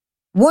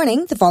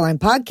Warning, the following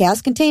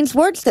podcast contains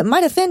words that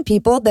might offend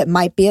people that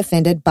might be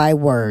offended by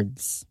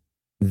words.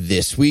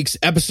 This week's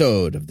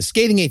episode of The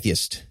Scathing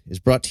Atheist is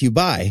brought to you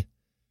by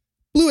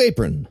Blue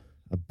Apron,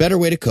 a better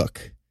way to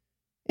cook,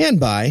 and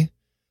by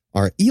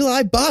our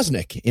Eli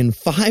Bosnick in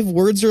 5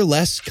 words or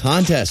less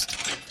contest.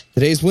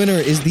 Today's winner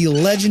is the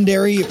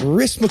legendary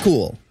Riss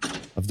McCool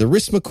of the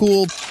Riss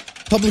McCool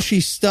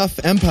Publishy Stuff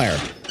Empire,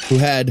 who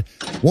had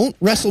Won't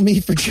Wrestle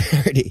Me for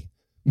Charity.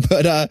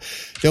 But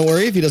don't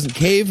worry, if he doesn't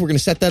cave, we're going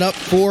to set that up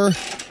for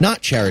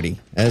not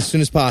charity as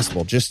soon as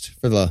possible, just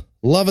for the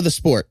love of the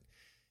sport.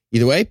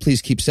 Either way,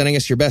 please keep sending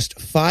us your best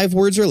 5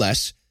 words or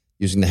less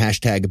using the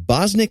hashtag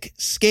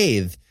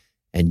BosnickScathe,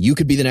 and you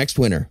could be the next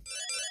winner.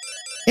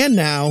 And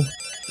now,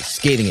 the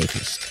Scathing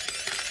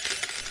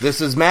Atheist.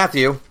 This is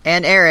Matthew.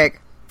 And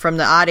Eric from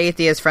the Odd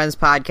Atheist Friends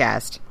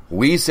podcast.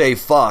 We say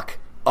fuck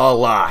a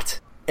lot.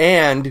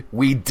 And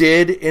we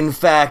did, in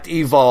fact,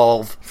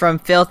 evolve from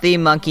filthy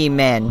monkey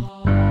men.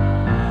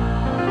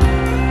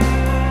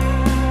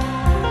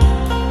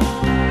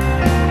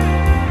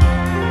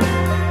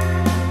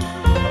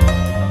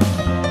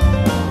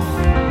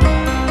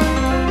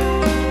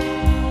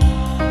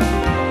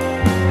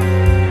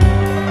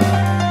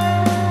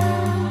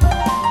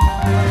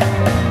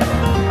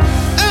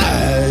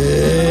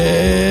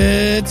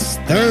 It's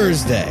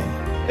Thursday.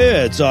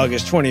 It's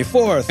August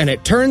 24th. And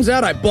it turns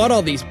out I bought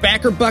all these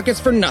backer buckets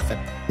for nothing.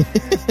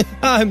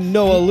 I'm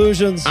No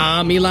Illusions.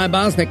 I'm Eli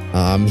Bosnick.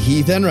 I'm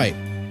Heath Enright.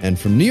 And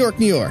from New York,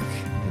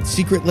 and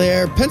Secret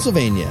Lair,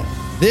 Pennsylvania,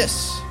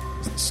 this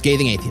is The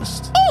Scathing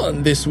Atheist.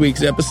 On this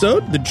week's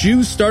episode, the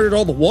Jews started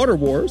all the water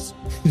wars.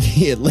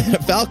 The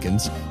Atlanta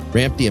Falcons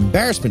ramped the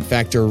embarrassment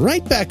factor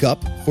right back up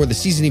before the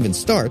season even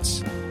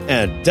starts.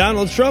 And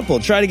Donald Trump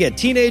will try to get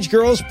teenage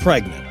girls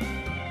pregnant.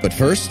 But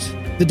first,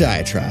 the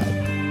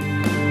diatribe.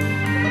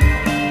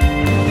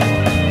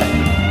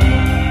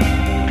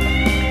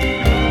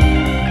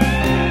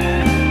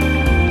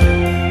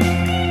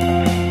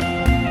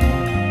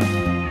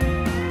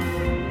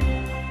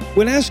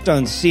 When asked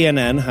on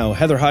CNN how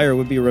Heather Heyer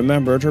would be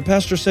remembered, her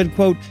pastor said,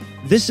 quote,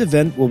 "This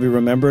event will be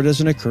remembered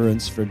as an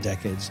occurrence for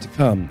decades to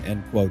come,"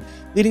 end quote,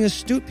 leading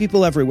astute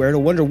people everywhere to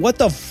wonder what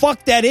the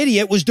fuck that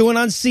idiot was doing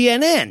on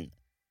CNN.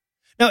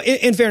 Now,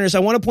 in fairness, I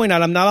want to point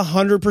out I'm not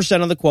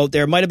 100% on the quote.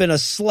 There might have been a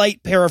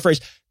slight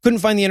paraphrase. Couldn't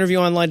find the interview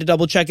online to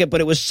double check it,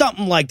 but it was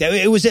something like that.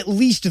 It was at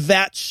least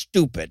that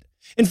stupid.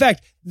 In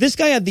fact, this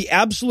guy had the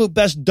absolute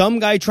best dumb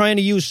guy trying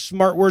to use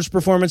smart words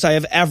performance I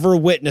have ever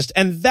witnessed,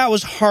 and that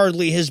was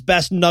hardly his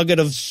best nugget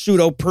of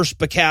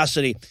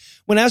pseudo-perspicacity.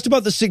 When asked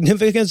about the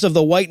significance of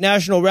the white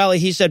national rally,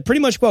 he said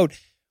pretty much, quote,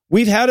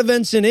 "We've had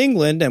events in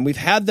England, and we've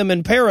had them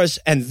in Paris,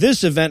 and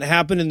this event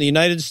happened in the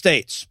United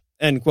States,"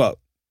 end quote.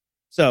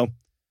 So,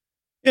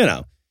 you know,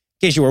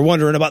 in case you were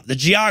wondering about the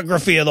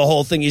geography of the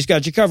whole thing, he's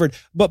got you covered.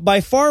 But by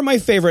far my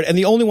favorite, and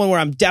the only one where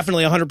I'm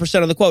definitely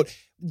 100% on the quote,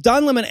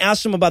 Don Lemon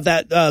asked him about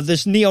that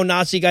this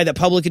neo-Nazi guy that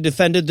publicly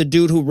defended the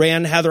dude who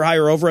ran Heather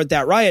Heyer over at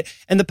that riot.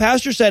 And the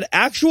pastor said,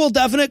 actual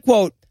definite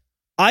quote,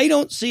 "I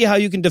don't see how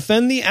you can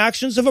defend the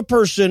actions of a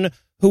person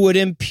who would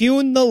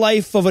impugn the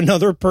life of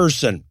another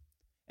person,"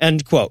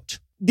 end quote.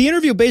 The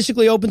interview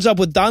basically opens up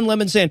with Don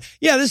Lemon saying,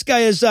 "Yeah, this guy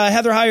is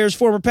Heather Heyer's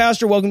former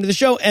pastor. Welcome to the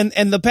show."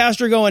 And the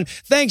pastor going,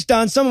 "Thanks,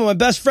 Don. Some of my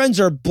best friends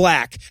are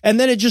black." And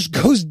then it just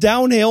goes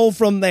downhill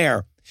from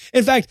there.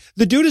 In fact,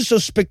 the dude is so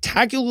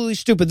spectacularly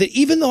stupid that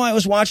even though I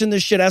was watching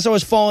this shit as I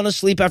was falling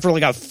asleep after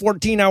like a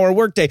 14-hour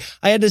workday,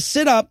 I had to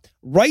sit up,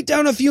 write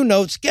down a few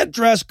notes, get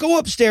dressed, go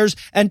upstairs,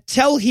 and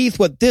tell Heath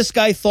what this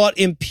guy thought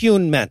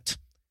impugn meant.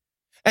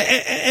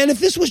 And if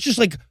this was just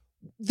like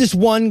this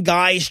one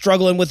guy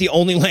struggling with the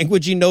only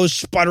language he knows,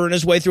 sputtering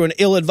his way through an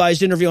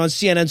ill-advised interview on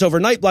CNN's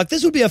Overnight Block,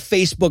 this would be a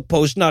Facebook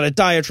post, not a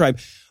diatribe.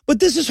 But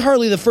this is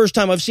hardly the first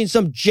time I've seen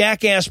some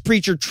jackass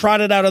preacher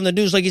trotted out on the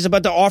news like he's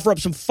about to offer up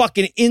some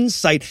fucking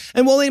insight.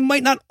 And while they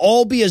might not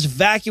all be as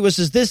vacuous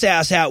as this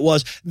asshat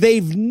was,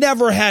 they've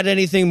never had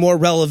anything more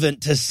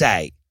relevant to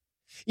say.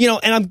 You know,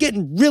 and I'm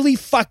getting really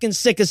fucking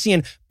sick of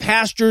seeing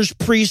pastors,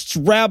 priests,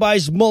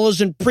 rabbis,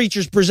 mullahs, and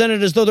preachers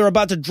presented as though they're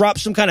about to drop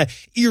some kind of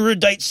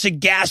erudite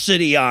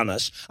sagacity on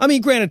us. I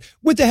mean, granted,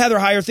 with the Heather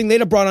Heyer thing,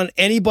 they'd have brought on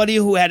anybody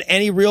who had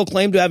any real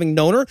claim to having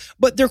known her,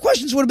 but their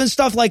questions would have been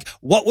stuff like,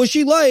 what was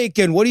she like,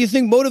 and what do you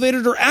think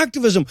motivated her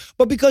activism?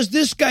 But because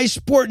this guy's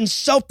sporting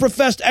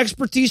self-professed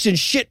expertise in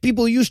shit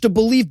people used to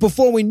believe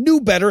before we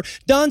knew better,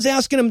 Don's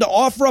asking him to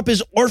offer up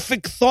his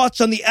Orphic thoughts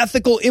on the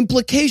ethical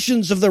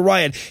implications of the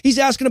riot. He's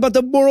asking about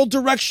the moral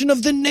direction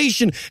of the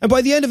nation, and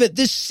by the end of it,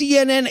 this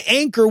CNN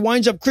anchor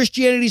winds up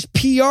Christianity's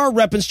PR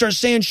rep and starts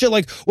saying shit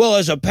like, well,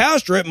 as a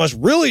pastor, it must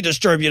really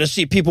disturb you to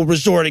see people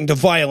resorting to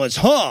violence,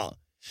 huh?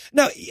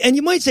 Now, and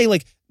you might say,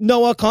 like,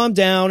 Noah, calm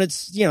down.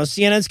 It's, you know,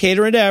 CNN's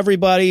catering to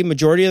everybody.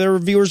 Majority of their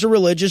viewers are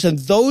religious, and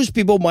those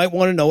people might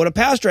want to know what a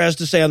pastor has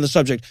to say on the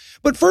subject.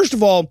 But first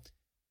of all,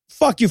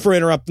 fuck you for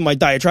interrupting my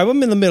diatribe.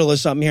 I'm in the middle of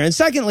something here. And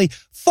secondly,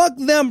 fuck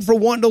them for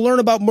wanting to learn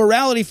about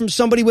morality from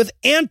somebody with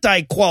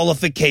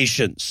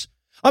anti-qualifications.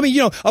 I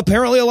mean,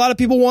 apparently a lot of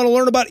people want to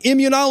learn about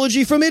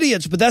immunology from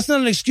idiots, but that's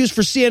not an excuse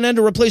for CNN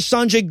to replace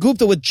Sanjay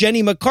Gupta with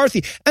Jenny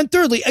McCarthy. And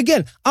thirdly,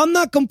 again, I'm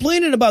not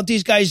complaining about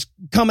these guys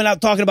coming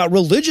out talking about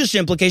religious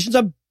implications.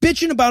 I'm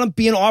bitching about them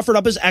being offered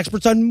up as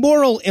experts on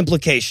moral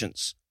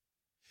implications.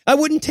 I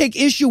wouldn't take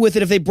issue with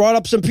it if they brought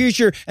up some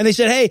preacher and they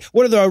said, hey,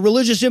 what are the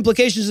religious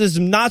implications of this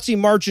Nazi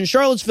march in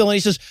Charlottesville? And he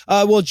says,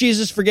 well,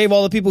 Jesus forgave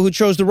all the people who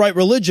chose the right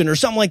religion or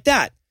something like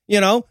that.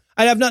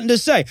 I'd have nothing to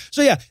say.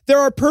 So yeah, there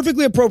are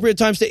perfectly appropriate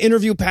times to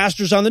interview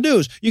pastors on the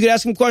news. You could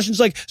ask them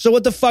questions like, so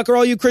what the fuck are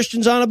all you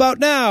Christians on about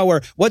now?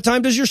 Or what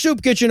time does your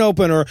soup kitchen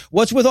open? Or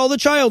what's with all the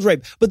child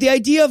rape? But the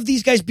idea of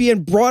these guys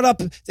being brought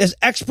up as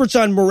experts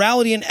on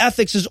morality and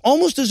ethics is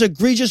almost as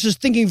egregious as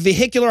thinking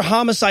vehicular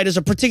homicide is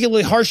a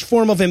particularly harsh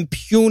form of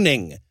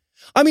impugning.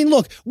 I mean,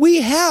 look,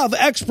 we have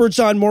experts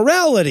on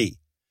morality.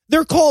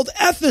 They're called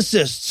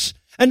ethicists.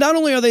 And not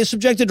only are they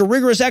subjected to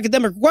rigorous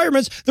academic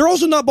requirements, they're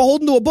also not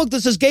beholden to a book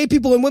that says gay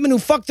people and women who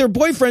fuck their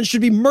boyfriends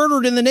should be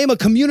murdered in the name of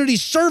community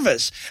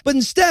service. But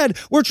instead,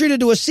 we're treated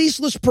to a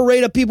ceaseless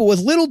parade of people with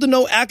little to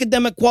no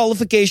academic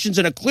qualifications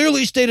and a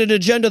clearly stated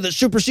agenda that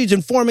supersedes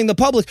informing the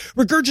public,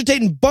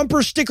 regurgitating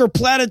bumper sticker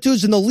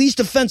platitudes and the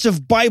least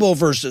offensive Bible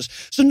verses.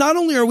 So not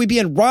only are we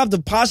being robbed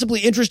of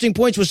possibly interesting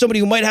points with somebody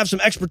who might have some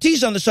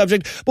expertise on the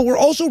subject, but we're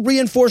also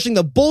reinforcing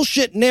the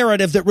bullshit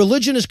narrative that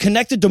religion is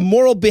connected to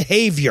moral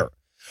behavior.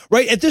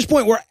 Right? At this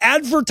point, we're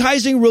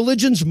advertising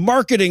religion's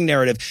marketing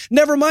narrative.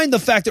 Never mind the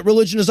fact that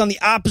religion is on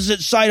the opposite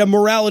side of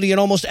morality in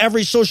almost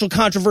every social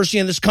controversy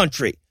in this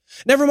country.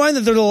 Never mind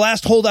that they're the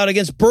last holdout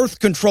against birth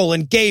control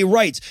and gay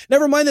rights.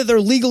 Never mind that they're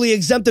legally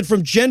exempted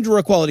from gender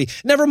equality.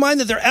 Never mind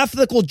that their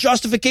ethical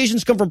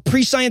justifications come from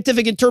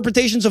pre-scientific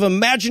interpretations of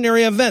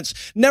imaginary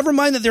events. Never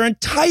mind that their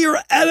entire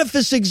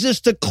edifice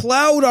exists to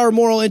cloud our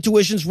moral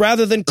intuitions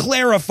rather than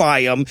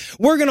clarify them.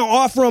 We're going to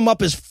offer them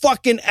up as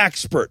fucking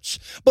experts.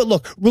 But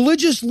look,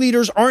 religious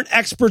leaders aren't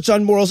experts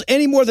on morals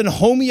any more than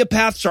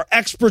homeopaths are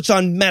experts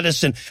on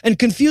medicine. And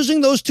confusing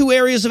those two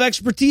areas of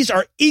expertise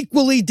are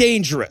equally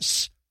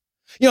dangerous.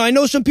 I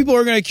know some people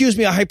are going to accuse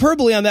me of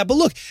hyperbole on that, but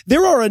look,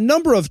 there are a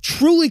number of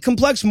truly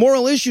complex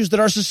moral issues that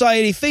our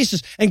society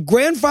faces, and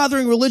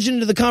grandfathering religion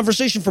into the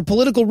conversation for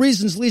political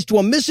reasons leads to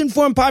a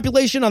misinformed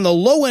population on the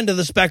low end of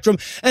the spectrum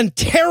and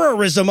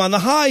terrorism on the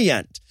high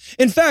end.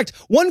 In fact,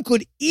 one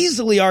could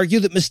easily argue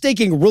that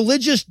mistaking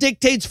religious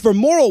dictates for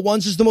moral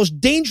ones is the most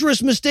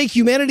dangerous mistake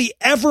humanity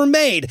ever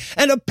made,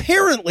 and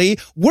apparently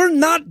we're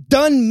not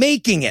done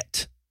making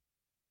it.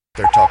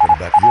 They're talking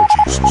about your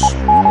Jesus.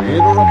 We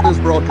interrupt this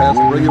broadcast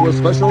to bring you a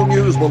special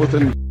news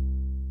bulletin.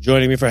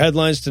 Joining me for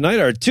headlines tonight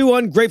are two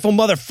ungrateful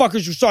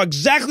motherfuckers who saw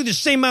exactly the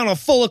same amount of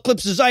full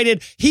eclipse as I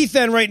did, Heath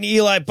Enright and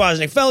Eli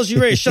Bosnick. Fellas, you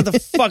ready to shut the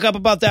fuck up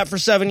about that for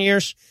 7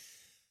 years?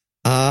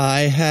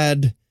 I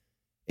had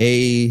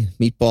a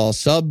meatball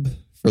sub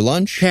for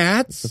lunch.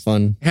 Cats It's a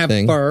fun have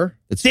thing. fur.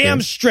 That's Damn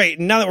true. straight.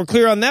 And now that we're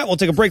clear on that, we'll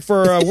take a break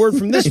for a word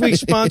from this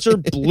week's sponsor,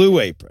 Blue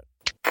Apron.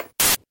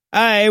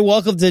 Hi,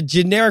 welcome to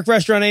Generic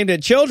Restaurant Aimed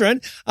at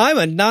Children. I'm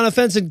a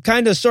non-offensive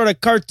kind of sort of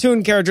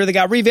cartoon character that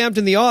got revamped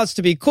in the aughts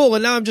to be cool,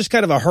 and now I'm just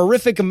kind of a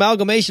horrific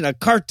amalgamation of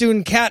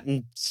cartoon cat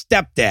and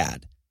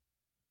stepdad.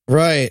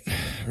 Right.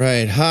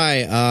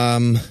 Hi,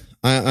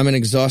 I'm an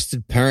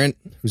exhausted parent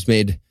who's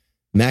made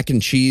mac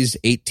and cheese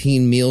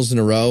 18 meals in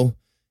a row.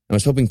 I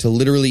was hoping to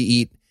literally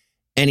eat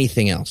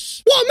anything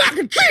else. Well, mac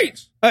and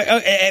cheese!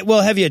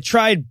 Well, have you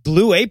tried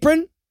Blue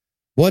Apron?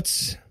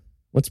 What's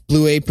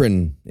Blue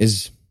Apron?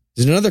 Is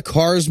it another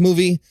Cars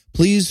movie?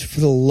 Please, for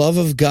the love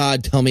of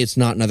God, tell me it's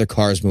not another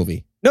Cars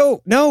movie.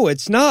 No,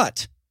 it's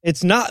not.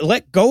 It's not.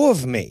 Let go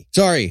of me.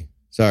 Sorry.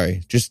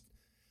 Just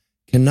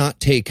cannot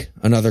take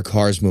another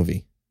Cars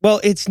movie. Well,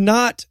 it's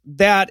not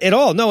that at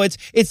all. No, it's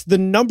the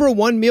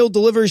 #1 meal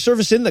delivery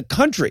service in the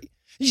country.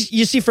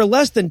 You see, for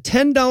less than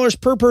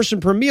 $10 per person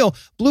per meal,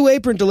 Blue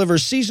Apron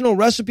delivers seasonal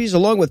recipes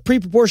along with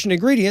pre-proportioned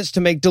ingredients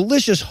to make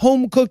delicious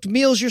home-cooked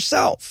meals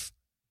yourself.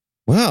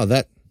 Wow,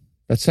 that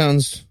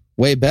sounds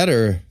way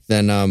better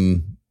than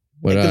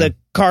the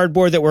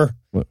cardboard that we're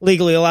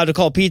legally allowed to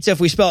call pizza if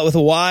we spell it with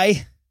a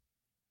Y.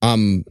 I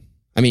mean,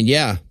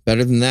 yeah,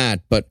 better than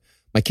that. But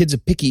my kid's a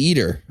picky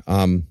eater,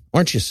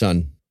 aren't you,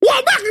 son?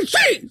 Well, mac and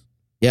cheese!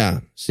 Yeah,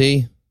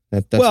 see,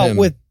 that's well, him.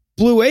 with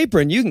Blue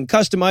Apron, you can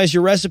customize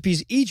your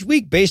recipes each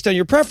week based on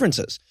your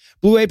preferences.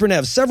 Blue Apron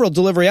have several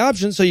delivery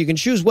options so you can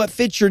choose what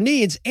fits your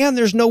needs, and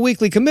there's no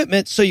weekly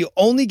commitment, so you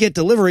only get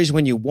deliveries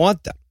when you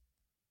want them.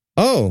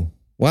 Oh,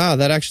 wow,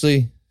 that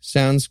actually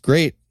sounds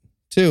great,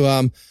 too.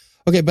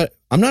 Okay, but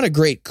I'm not a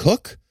great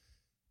cook,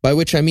 by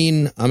which I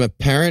mean I'm a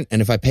parent,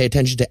 and if I pay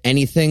attention to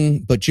anything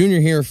but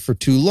Junior here for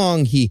too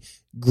long, he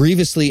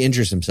grievously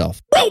injures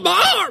himself. Broke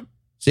my arm!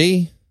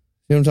 See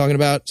what I'm talking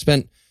about?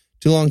 Spent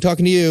too long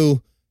talking to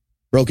you,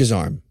 broke his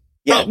arm.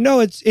 Yeah, no,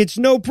 it's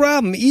no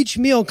problem. Each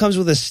meal comes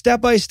with a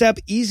step-by-step,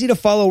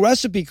 easy-to-follow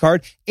recipe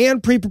card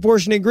and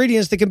pre-proportioned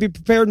ingredients that can be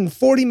prepared in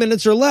 40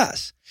 minutes or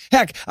less.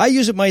 Heck, I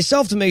use it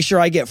myself to make sure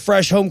I get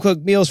fresh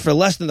home-cooked meals for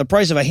less than the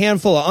price of a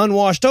handful of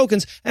unwashed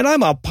tokens, and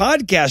I'm a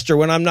podcaster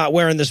when I'm not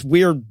wearing this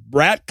weird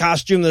rat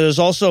costume that is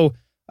also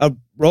a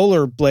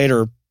rollerblade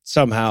or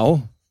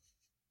somehow.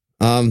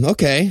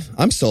 Okay,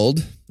 I'm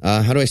sold.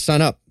 How do I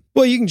sign up?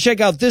 Well, you can check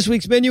out this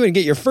week's menu and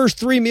get your first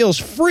 3 meals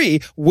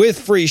free with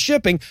free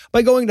shipping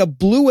by going to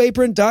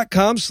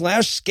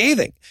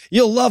blueapron.com/scathing.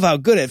 You'll love how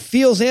good it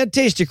feels and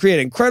tastes to create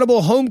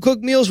incredible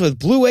home-cooked meals with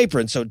Blue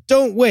Apron, so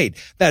don't wait.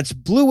 That's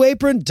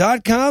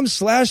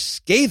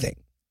blueapron.com/scathing.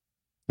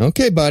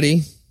 Okay,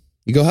 buddy.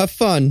 You go have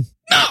fun.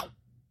 No!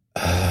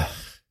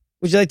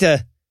 Would you like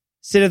to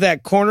sit at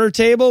that corner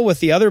table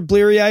with the other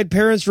bleary-eyed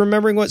parents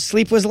remembering what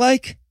sleep was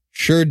like?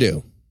 Sure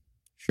do.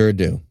 Sure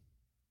do.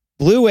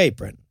 Blue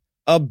Apron.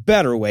 A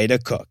better way to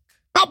cook.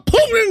 I'll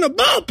put it in the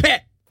ball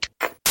pit.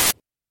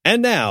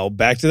 And now,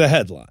 back to the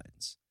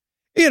headlines.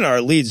 In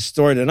our lead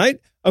story tonight,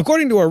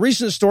 according to a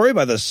recent story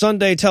by the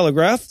Sunday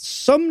Telegraph,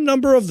 some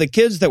number of the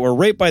kids that were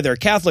raped by their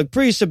Catholic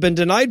priests have been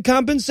denied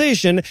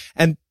compensation,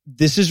 and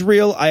this is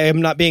real. I am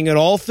not being at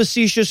all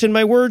facetious in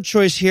my word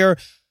choice here,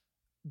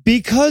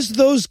 because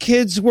those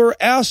kids were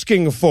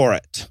asking for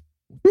it.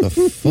 The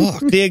fuck?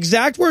 The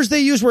exact words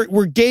they used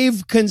were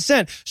gave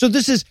consent. So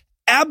this is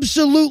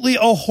absolutely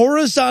a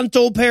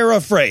horizontal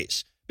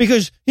paraphrase,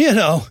 because,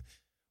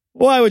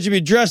 why would you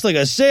be dressed like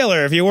a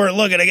sailor if you weren't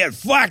looking to get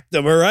fucked?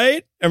 Am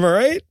I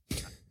right?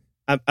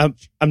 I'm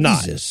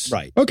not. Jesus.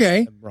 Right.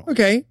 Okay.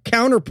 Okay.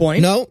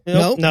 Counterpoint. No.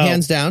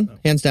 Hands down.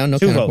 Hands down. No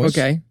Two counterpoints. votes.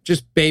 Okay.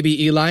 Just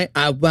baby Eli.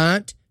 I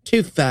want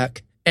to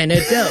fuck an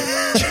adult.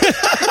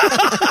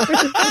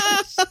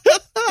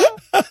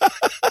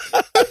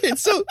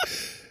 So,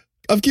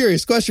 I'm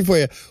curious. Question for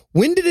you.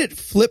 When did it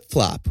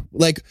flip-flop?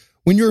 Like,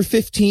 when you were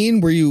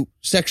 15, were you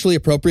sexually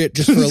appropriate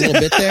just for a little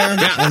bit there?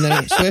 And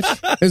then it switched?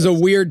 It was a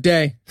weird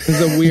day.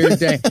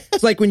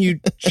 It's like when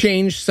you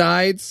change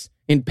sides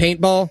in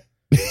paintball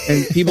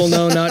and people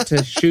know not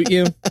to shoot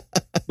you,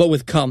 but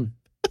with cum.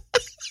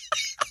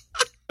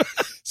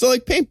 So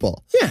like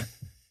paintball. Yeah.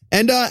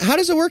 And how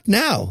does it work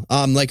now?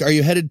 Like, are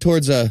you headed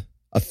towards a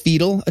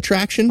fetal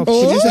attraction?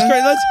 Oh, Jesus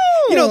Christ. Let's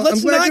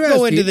I'm glad not you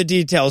go asked, into Pete. the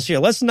details here.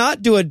 Let's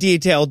not do a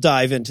detailed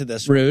dive into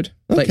this. Rude.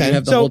 Like Okay. you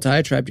have the So- whole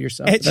diatribe to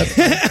yourself. That's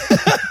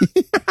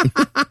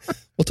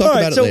We'll talk All right,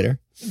 about it so later.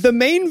 The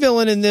main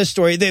villain in this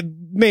story, the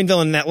main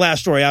villain in that last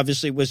story,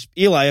 obviously, was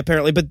Eli,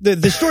 apparently. But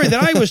the story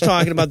that I was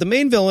talking about, the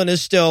main villain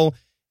is still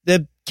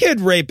the kid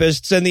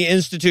rapists and the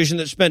institution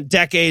that spent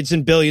decades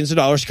and billions of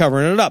dollars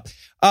covering it up.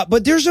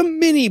 But there's a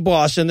mini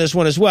boss in this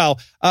one as well.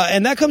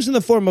 And that comes in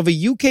the form of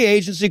a UK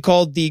agency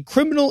called the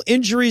Criminal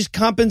Injuries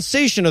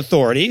Compensation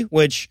Authority,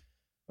 which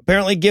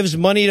apparently gives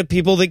money to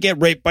people that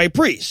get raped by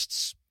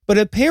priests. But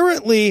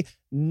apparently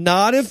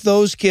not if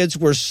those kids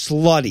were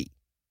slutty.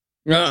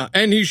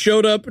 and he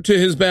showed up to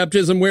his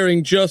baptism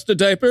wearing just a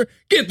diaper.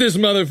 Get this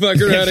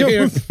motherfucker out of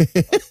here.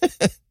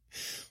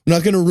 We're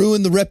not going to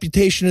ruin the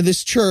reputation of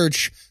this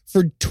church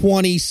for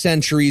 20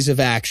 centuries of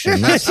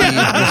action. Let's be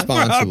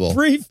responsible.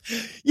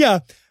 Yeah.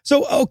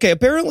 So, okay,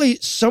 apparently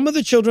some of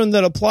the children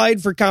that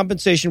applied for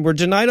compensation were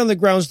denied on the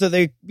grounds that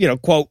they,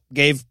 quote,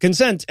 gave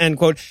consent, end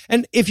quote.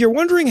 And if you're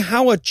wondering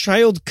how a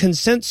child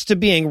consents to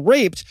being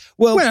raped,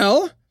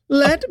 well,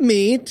 let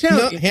me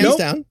tell you. Hands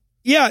down.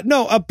 Yeah,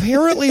 no,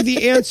 apparently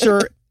the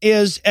answer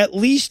is, at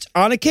least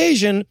on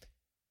occasion,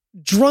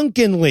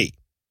 drunkenly.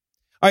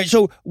 All right,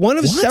 so one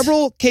of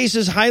several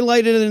cases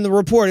highlighted in the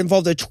report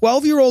involved a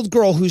 12-year-old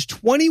girl whose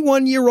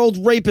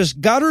 21-year-old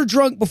rapist got her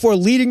drunk before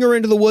leading her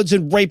into the woods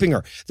and raping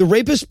her. The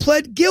rapist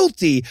pled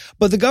guilty,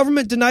 but the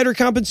government denied her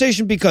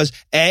compensation because,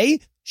 A,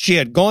 she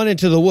had gone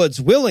into the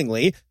woods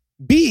willingly,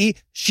 B,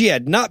 she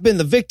had not been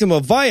the victim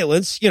of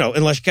violence,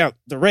 unless you count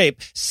the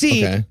rape,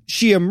 C,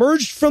 she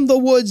emerged from the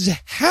woods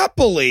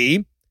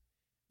happily,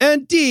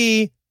 and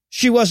D,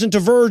 she wasn't a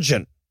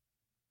virgin.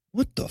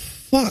 What the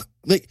fuck?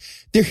 Like,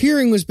 their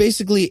hearing was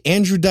basically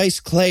Andrew Dice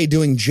Clay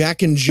doing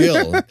Jack and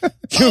Jill.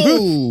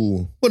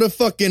 Oh, what a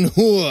fucking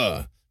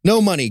whore.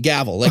 No money,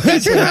 gavel. Like,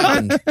 that's what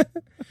happened.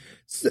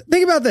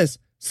 Think about this.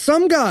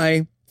 Some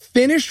guy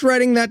finished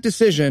writing that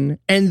decision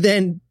and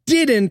then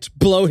didn't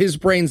blow his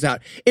brains out.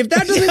 If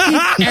that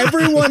doesn't keep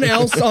everyone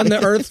else on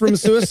the earth from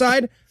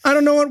suicide, I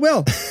don't know what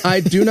will.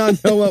 I do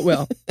not know what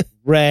will.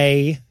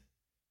 Ray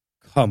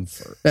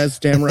Comfort. That's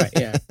damn right,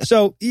 yeah.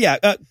 So,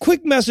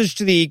 quick message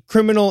to the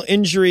Criminal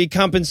Injury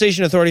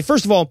Compensation Authority.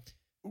 First of all,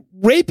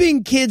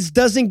 raping kids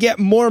doesn't get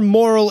more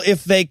moral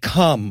if they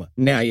come.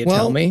 Now you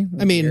tell me.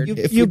 I mean,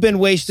 you've been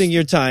wasting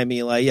your time,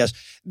 Eli. Yes.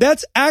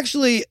 That's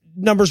actually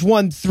numbers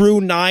 1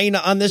 through 9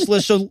 on this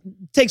list. So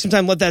take some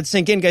time, let that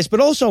sink in, guys. But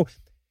also,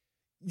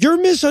 your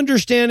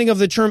misunderstanding of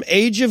the term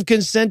age of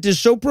consent is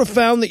so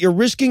profound that you're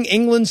risking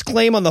England's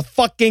claim on the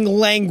fucking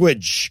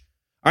language.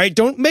 All right,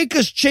 don't make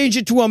us change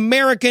it to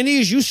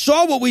Americanese. You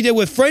saw what we did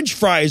with French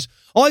fries.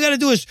 All I got to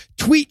do is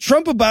tweet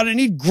Trump about it, and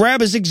he'd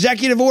grab his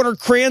executive order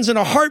crayons in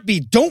a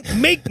heartbeat. Don't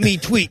make me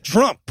tweet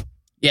Trump.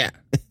 Yeah.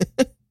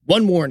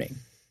 One warning.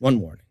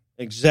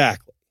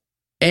 Exactly.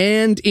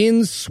 And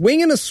in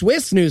Swingin' a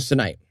Swiss news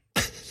tonight,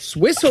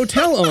 Swiss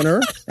hotel owner,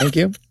 thank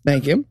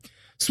you.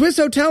 Swiss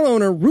hotel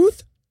owner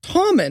Ruth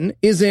Tommen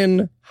is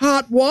in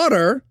hot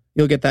water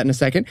You'll get that in a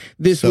second.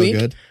 This week,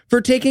 good. for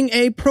taking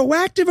a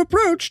proactive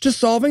approach to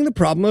solving the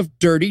problem of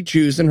dirty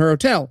Jews in her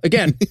hotel.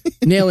 Again,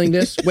 nailing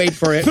this. Wait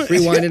for it.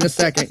 Rewind in a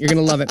second. You're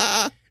going to love it.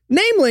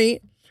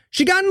 Namely,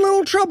 she got in a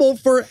little trouble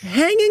for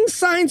hanging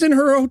signs in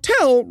her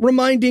hotel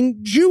reminding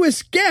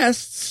Jewish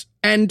guests,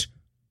 and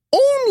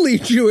only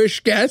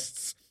Jewish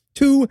guests,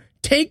 to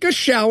take a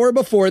shower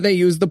before they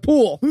use the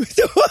pool.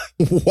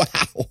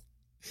 Wow.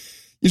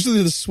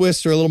 Usually the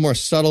Swiss are a little more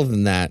subtle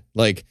than that.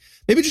 Like,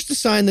 maybe just a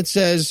sign that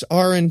says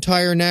our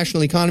entire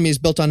national economy is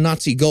built on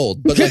Nazi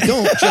gold. But like,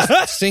 don't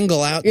just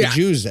single out the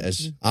Jews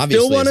as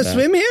obviously. Still want to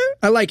swim here?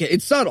 I like it.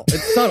 It's subtle.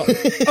 It's subtle.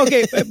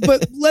 Okay,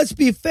 but let's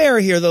be fair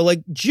here, though.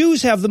 Like,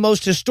 Jews have the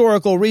most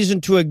historical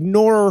reason to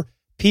ignore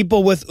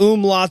people with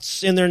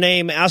umlauts in their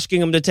name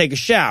asking them to take a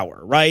shower,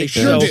 right? They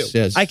sure do.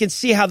 Yes. I can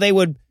see how they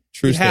would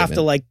have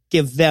to, like,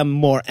 give them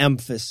more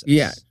emphasis.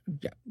 Yeah.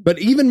 But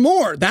even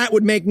more, that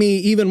would make me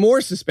even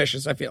more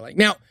suspicious, I feel like.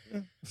 Now,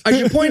 I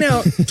should point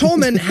out,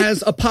 Tolman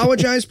has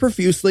apologized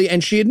profusely,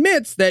 and she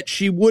admits that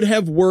she would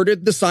have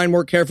worded the sign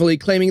more carefully,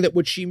 claiming that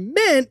what she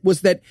meant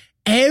was that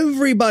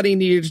everybody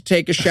needed to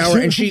take a shower,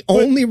 and she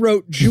only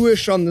wrote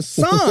Jewish on the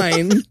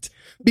sign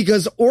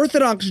because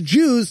Orthodox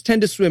Jews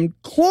tend to swim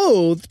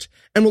clothed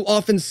and will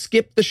often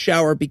skip the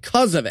shower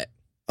because of it.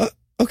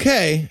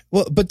 Okay.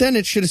 Well, but then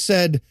it should have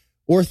said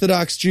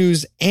Orthodox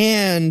Jews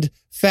and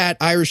fat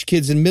Irish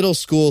kids in middle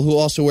school who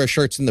also wear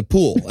shirts in the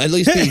pool. At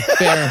least be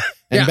fair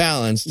and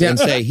balanced and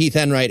say Heath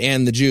Enright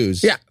and the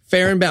Jews. Yeah,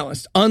 fair and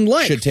balanced.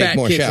 Unlike should take fat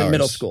more kids showers. in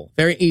middle school.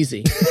 Very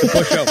easy to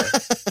push over.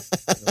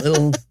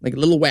 Like a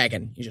little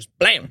wagon. You just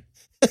blam.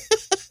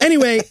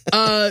 Anyway,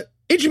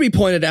 it should be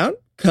pointed out,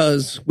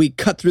 because we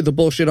cut through the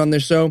bullshit on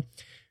this show,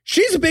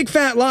 she's a big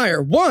fat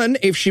liar. One,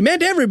 if she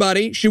meant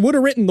everybody, she would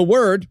have written the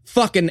word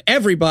fucking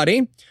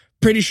everybody.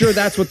 Pretty sure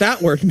that's what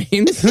that word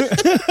means.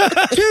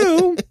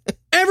 Two,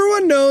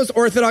 everyone knows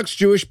Orthodox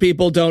Jewish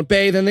people don't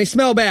bathe and they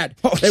smell bad.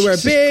 They wear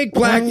big,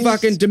 black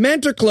fucking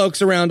Dementor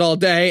cloaks around all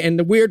day and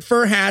the weird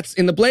fur hats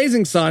in the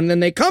blazing sun. And then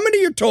they come into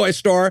your toy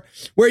store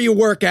where you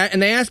work at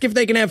and they ask if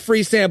they can have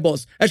free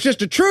samples. That's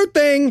just a true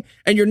thing,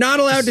 and you're not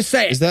allowed to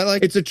say it. Is that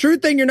like... It's a true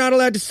thing you're not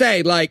allowed to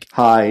say, like...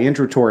 Hi,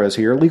 Andrew Torres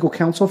here, legal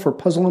counsel for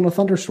Puzzle in a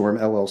Thunderstorm,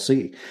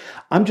 LLC.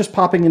 I'm just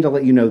popping in to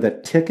let you know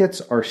that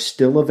tickets are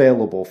still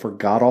available for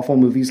God Awful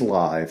Movies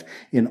Live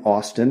in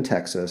Austin,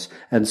 Texas,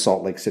 and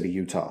Salt Lake City,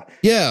 Utah.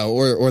 Yeah,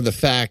 or the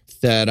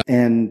fact that...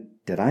 And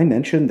did I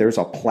mention there's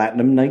a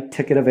Platinum Night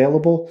ticket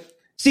available?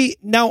 See,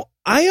 now,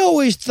 I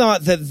always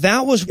thought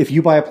that was... If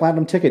you buy a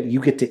Platinum ticket, you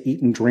get to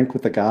eat and drink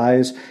with the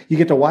guys. You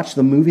get to watch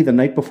the movie the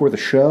night before the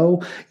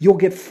show. You'll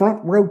get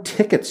front row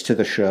tickets to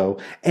the show.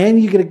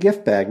 And you get a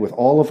gift bag with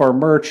all of our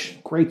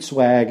merch. Great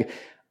swag.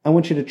 I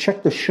want you to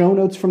check the show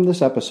notes from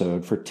this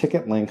episode for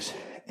ticket links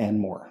and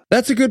more.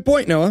 That's a good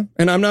point, Noah,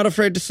 and I'm not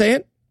afraid to say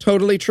it.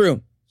 Totally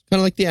true. Kind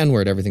of like the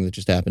N-word, everything that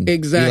just happened.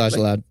 Exactly. Eli's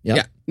allowed. Yep.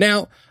 Yeah.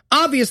 Now,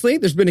 obviously,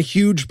 there's been a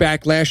huge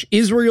backlash.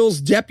 Israel's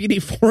deputy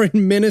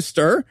foreign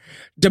minister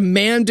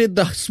demanded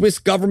the Swiss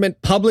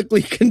government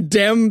publicly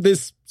condemn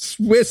this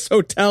Swiss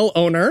hotel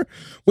owner,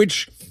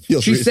 which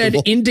she said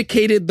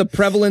indicated the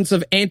prevalence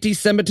of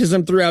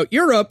anti-Semitism throughout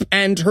Europe,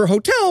 and her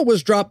hotel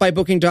was dropped by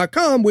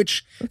Booking.com,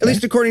 which, at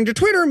least according to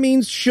Twitter,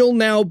 means she'll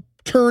now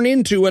turn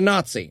into a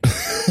Nazi.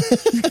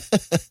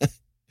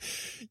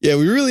 Yeah,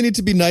 we really need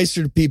to be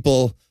nicer to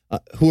people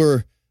who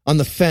are on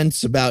the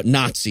fence about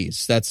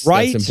Nazis. That's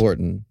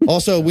important.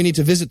 Also, we need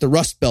to visit the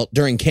Rust Belt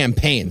during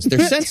campaigns. They're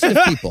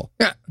sensitive people.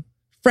 Yeah.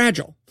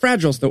 Fragile.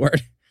 Fragile's the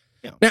word.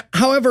 Yeah. Now,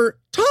 however,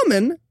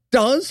 Tolman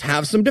does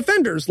have some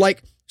defenders,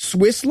 like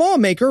Swiss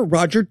lawmaker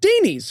Roger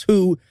Danes,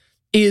 who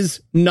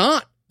is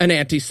not an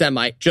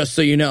anti-Semite, just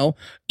so you know,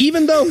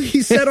 even though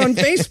he said on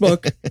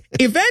Facebook,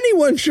 if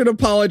anyone should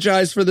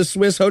apologize for the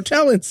Swiss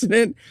hotel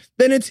incident,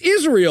 then it's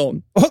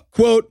Israel.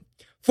 Quote,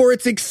 for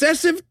its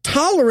excessive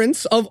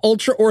tolerance of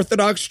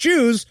ultra-Orthodox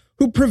Jews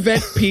who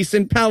prevent peace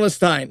in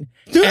Palestine.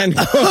 End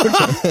quote.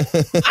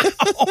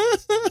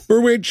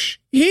 For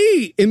which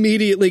he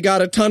immediately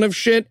got a ton of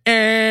shit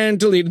and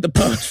deleted the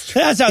post.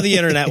 That's how the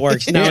internet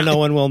works. Now no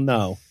one will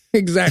know.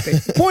 Exactly.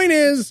 Point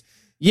is,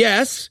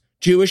 yes,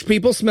 Jewish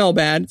people smell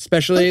bad,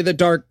 especially the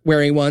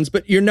dark-wearing ones,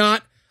 but you're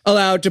not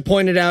allowed to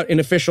point it out in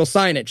official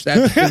signage.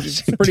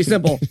 That's pretty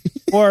simple.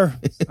 Or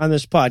on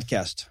this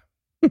podcast,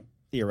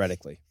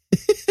 theoretically.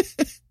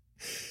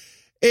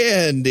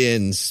 And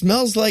in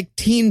Smells Like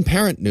Teen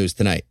Parent news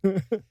tonight,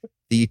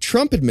 the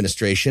Trump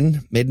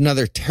administration made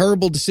another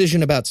terrible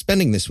decision about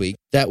spending this week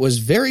that was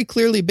very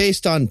clearly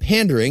based on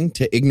pandering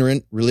to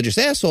ignorant religious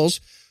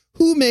assholes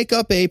who make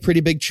up a pretty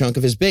big chunk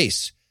of his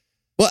base.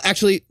 Well,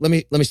 actually, let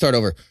me start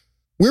over.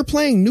 We're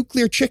playing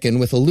nuclear chicken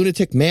with a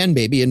lunatic man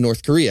baby in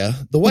North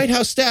Korea. The White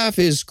House staff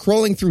is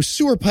crawling through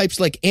sewer pipes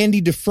like Andy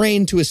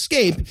Dufresne to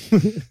escape.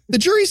 The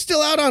jury's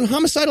still out on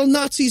homicidal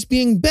Nazis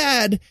being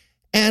bad.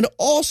 And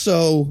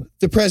also,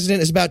 the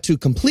president is about to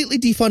completely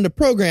defund a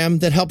program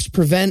that helps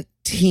prevent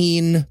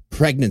teen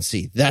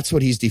pregnancy. That's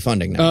what he's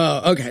defunding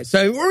now. Oh, okay.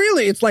 So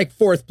really, it's like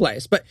fourth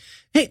place. But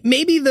hey,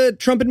 maybe the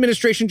Trump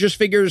administration just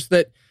figures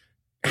that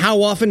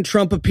how often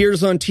Trump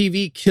appears on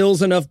TV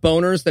kills enough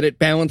boners that it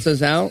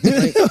balances out.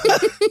 Like,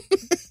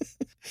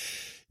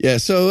 Yeah,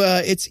 so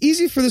it's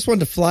easy for this one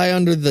to fly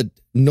under the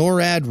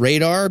NORAD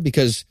radar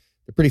because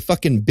they're pretty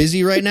fucking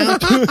busy right now.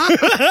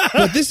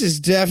 But this is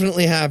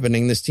definitely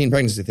happening, this teen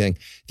pregnancy thing.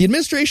 The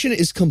administration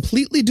is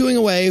completely doing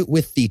away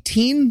with the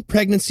Teen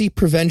Pregnancy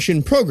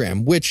Prevention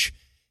Program, which,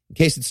 in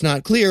case it's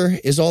not clear,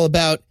 is all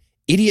about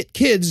idiot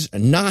kids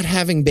not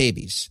having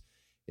babies.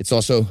 It's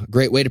also a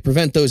great way to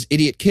prevent those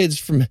idiot kids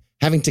from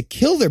having to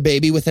kill their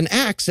baby with an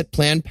axe at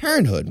Planned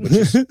Parenthood, which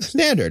is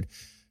standard.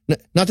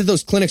 Not that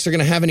those clinics are going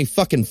to have any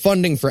fucking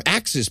funding for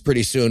axes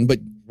pretty soon, but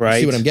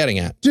see what I'm getting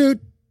at.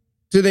 dude,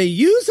 do they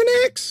use an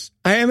axe?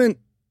 I haven't.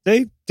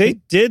 They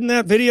did in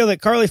that video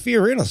that Carly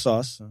Fiorina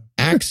saw. So.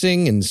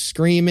 Axing and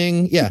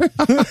screaming. Yeah.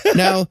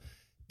 Now,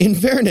 in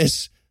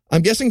fairness,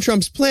 I'm guessing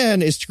Trump's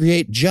plan is to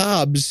create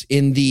jobs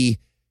in the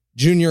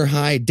junior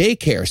high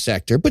daycare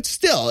sector, but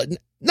still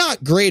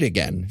not great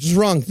again. Just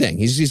wrong thing.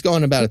 He's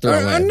going about it the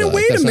wrong way. No,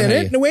 wait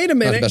a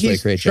minute.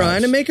 He's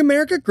trying to make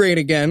America great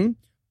again.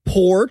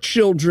 Poor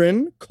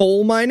children,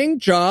 coal mining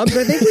jobs.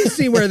 I think we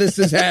see where this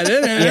is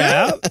headed.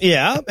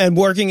 Yeah. And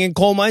working in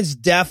coal mines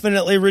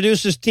definitely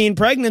reduces teen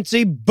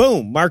pregnancy.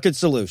 Boom, market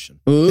solution.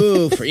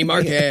 Ooh, free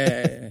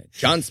market.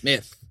 John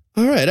Smith.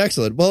 All right,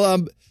 excellent.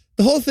 Well,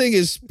 the whole thing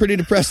is pretty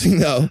depressing,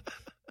 though,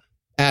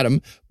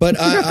 Adam. But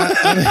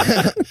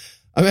I'm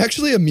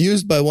actually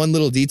amused by one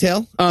little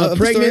detail.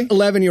 Pregnant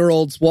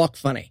 11-year-olds walk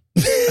funny.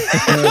 Two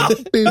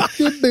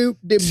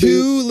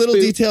little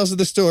details of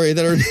the story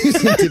that are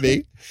amusing to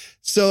me.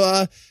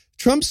 So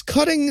Trump's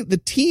cutting the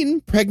Teen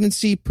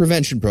Pregnancy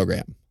Prevention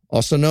Program,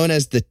 also known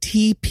as the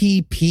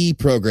TPP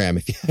program,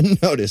 if you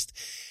hadn't noticed.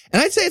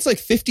 And I'd say it's like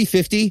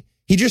 50-50.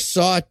 He just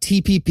saw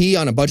TPP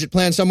on a budget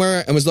plan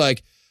somewhere and was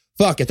like,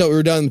 fuck, I thought we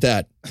were done with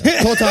that.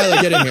 Call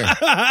Tyler, get in here.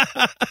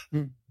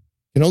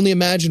 Can only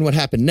imagine what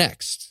happened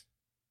next.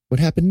 What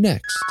happened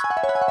next?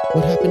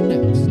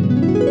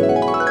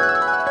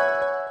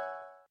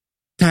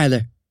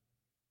 Tyler.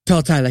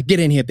 Tall Tyler, get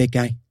in here, big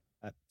guy.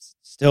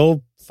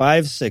 Still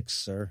 5'6",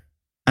 sir.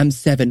 I'm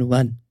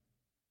 7'1".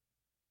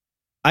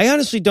 I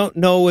honestly don't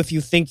know if you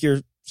think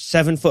you're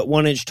 7 foot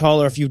 1 inch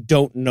taller if you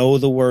don't know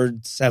the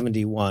word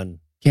 71.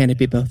 Can it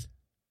be both?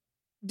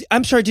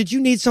 I'm sorry, did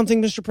you need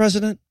something, Mr.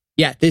 President?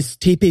 Yeah, this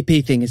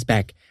TPP thing is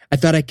back. I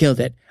thought I killed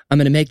it. I'm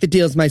going to make the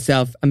deals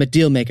myself. I'm a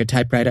deal maker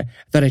typewriter.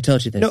 I thought I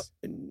told you this.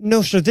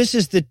 No, sir, this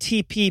is the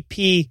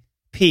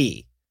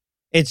TPPP.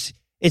 It's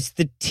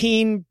the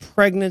Teen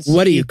Pregnancy...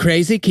 What are you,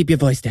 crazy? Keep your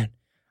voice down.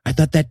 I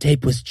thought that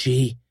tape was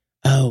G-O-N-E.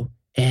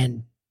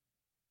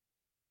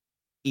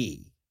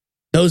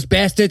 Those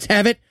bastards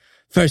have it?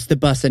 First the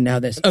bus and now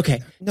this.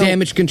 Okay,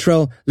 damage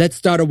control. Let's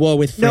start a war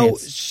with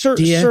France. No,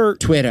 Dear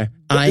Twitter,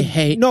 I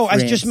hate No,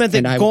 France, I just meant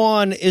that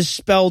gone is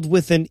spelled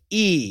with an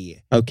E.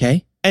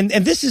 Okay. And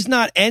this is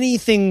not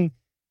anything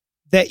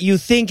that you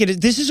think it is.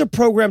 This is a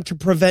program to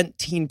prevent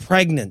teen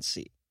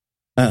pregnancy.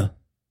 Oh,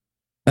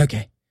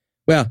 okay.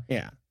 Well,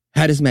 yeah.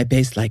 How does my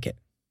base like it?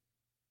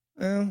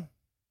 Well,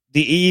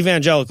 the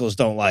evangelicals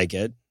don't like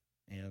it.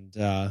 And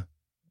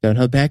don't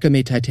hold back on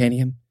me,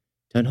 Titanium.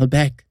 Don't hold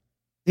back.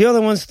 The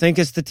other ones think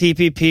it's the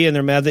TPP, and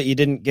they're mad that you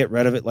didn't get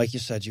rid of it like you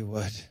said you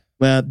would.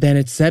 Well, then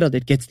it's settled.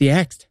 It gets the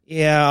axed.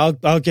 Yeah,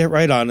 I'll get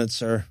right on it,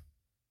 sir.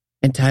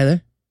 And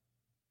Tyler,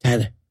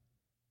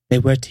 they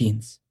were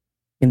teens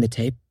in the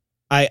tape.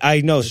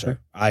 I know, sir.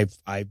 I've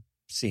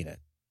seen it.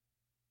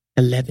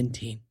 11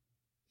 teen.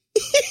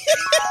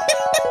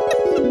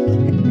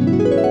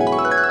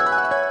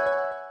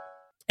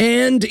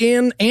 And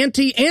in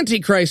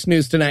anti-Antichrist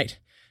news tonight,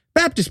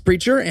 Baptist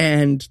preacher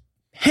and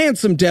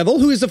handsome devil,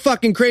 who is a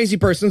fucking crazy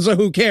person, so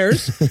who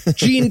cares,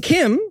 Gene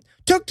Kim,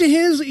 took to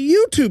his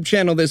YouTube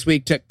channel this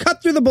week to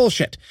cut through the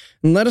bullshit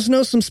and let us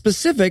know some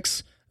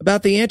specifics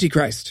about the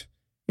Antichrist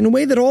in a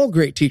way that all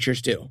great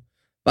teachers do,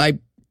 by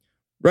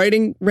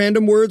writing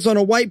random words on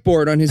a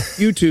whiteboard on his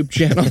YouTube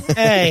channel.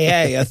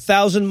 Hey,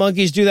 1,000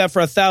 monkeys do that for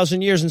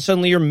 1,000 years and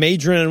suddenly you're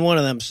majoring in one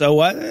of them. So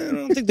what? I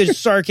don't think the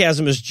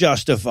sarcasm is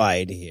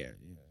justified here.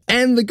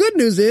 And the good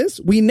news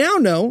is we now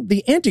know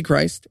the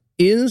Antichrist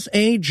is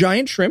a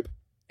giant shrimp,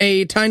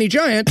 a tiny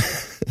giant,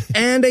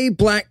 and a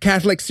black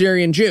Catholic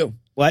Syrian Jew.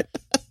 What?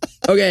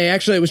 Okay,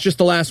 actually, it was just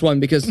the last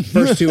one because the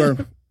first two are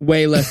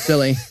way less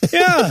silly.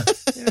 Yeah,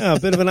 a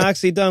bit of an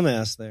oxy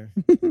dumbass there.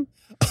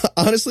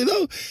 Honestly,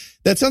 though,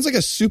 that sounds like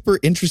a super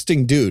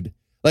interesting dude.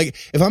 Like,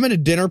 if I'm at a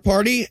dinner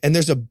party and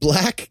there's a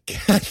black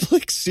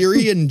Catholic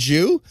Syrian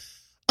Jew,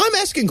 I'm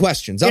asking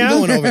questions. I'm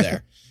going over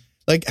there.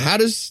 Like, how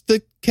does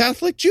the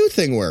Catholic Jew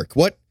thing work?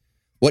 What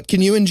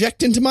can you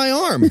inject into my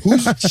arm?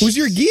 Who's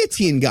your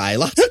guillotine guy?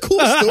 Lots of cool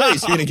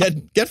stories you're going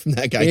to get from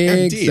that guy.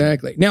 Guaranteed.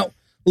 Exactly. Now,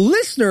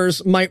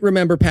 listeners might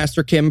remember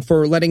Pastor Kim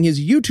for letting his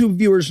YouTube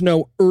viewers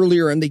know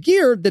earlier in the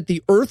year that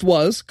the earth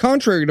was,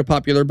 contrary to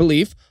popular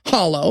belief,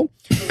 hollow,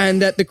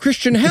 and that the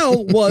Christian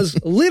hell was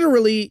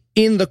literally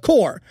in the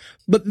core.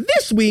 But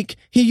this week,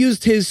 he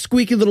used his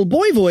squeaky little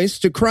boy voice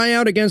to cry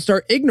out against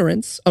our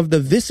ignorance of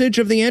the visage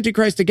of the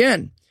Antichrist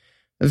again.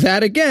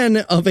 That again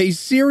of a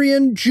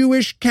Syrian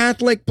Jewish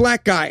Catholic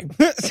black guy.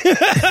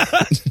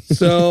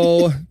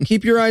 So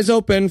keep your eyes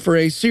open for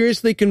a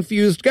seriously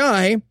confused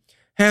guy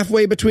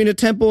halfway between a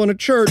temple and a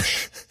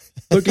church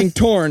looking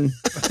torn.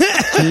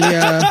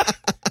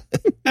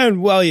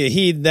 And while you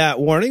heed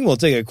that warning, we'll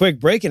take a quick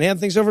break and hand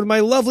things over to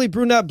my lovely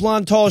brunette,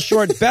 blonde, tall,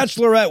 short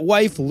bachelorette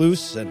wife,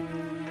 Lucinda.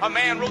 A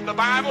man wrote the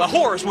Bible. A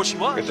whore is what she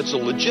was. If it's a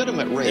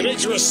legitimate rape, it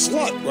makes you a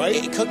slut,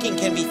 right? Cooking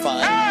can be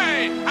fun.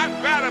 Hey, I'm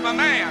proud of a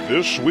man.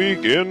 This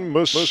week in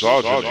misogyny.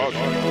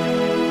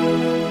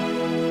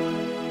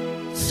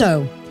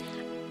 So,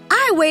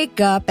 I wake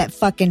up at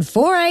fucking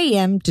 4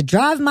 a.m. to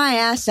drive my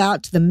ass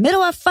out to the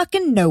middle of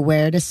fucking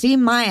nowhere to see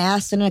my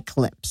ass in an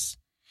eclipse.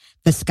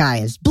 The sky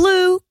is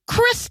blue,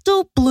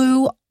 crystal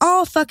blue,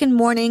 all fucking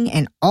morning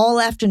and all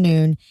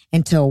afternoon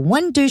until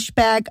one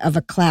douchebag of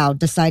a cloud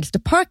decides to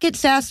park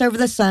its ass over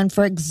the sun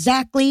for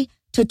exactly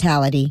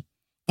totality.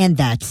 And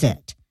that's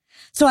it.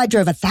 So I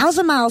drove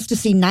 1,000 miles to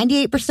see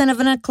 98%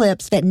 of an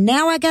eclipse that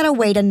now I gotta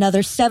wait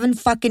another 7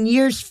 fucking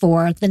years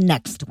for the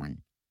next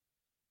one.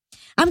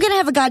 I'm gonna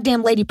have a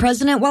goddamn lady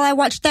president while I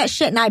watch that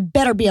shit, and I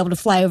better be able to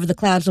fly over the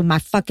clouds with my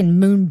fucking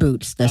moon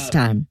boots this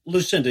time.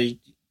 Lucinda,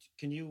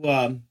 can you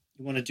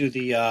want to do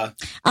the...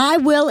 I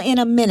will in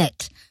a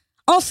minute.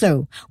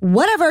 Also,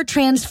 whatever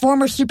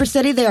transformer super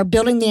city they are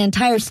building the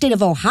entire state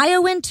of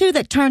Ohio into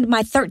that turned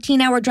my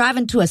 13-hour drive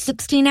into a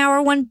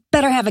 16-hour one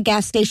better have a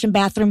gas station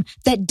bathroom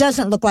that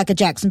doesn't look like a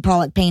Jackson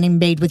Pollock painting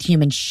made with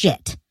human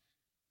shit.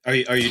 Are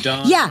you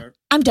done? Yeah,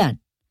 I'm done.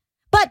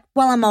 But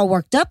while I'm all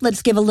worked up,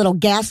 let's give a little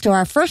gas to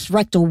our first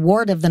rectal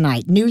ward of the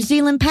night. New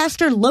Zealand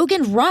pastor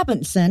Logan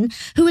Robinson,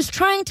 who is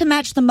trying to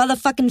match the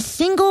motherfucking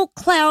single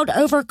cloud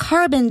over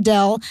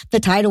Carbondale, the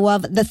title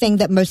of the thing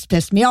that most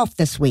pissed me off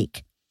this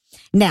week.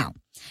 Now,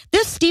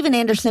 this Steven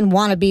Anderson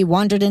wannabe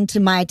wandered into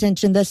my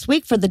attention this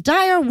week for the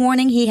dire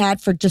warning he had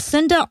for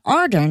Jacinda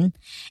Ardern,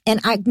 an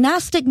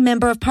agnostic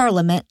member of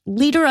parliament,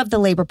 leader of the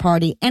Labour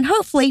Party, and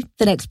hopefully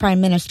the next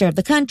prime minister of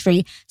the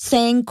country,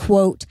 saying,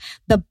 quote,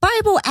 "The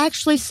Bible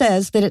actually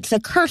says that it's a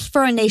curse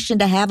for a nation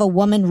to have a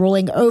woman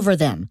ruling over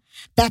them.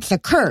 That's a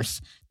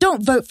curse.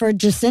 Don't vote for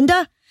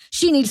Jacinda.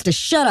 She needs to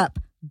shut up,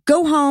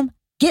 go home,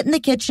 get in the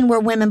kitchen where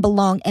women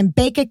belong, and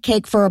bake a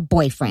cake for her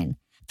boyfriend.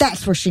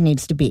 That's where she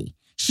needs to be.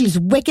 She's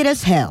wicked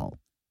as hell."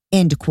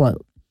 End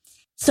quote.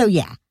 So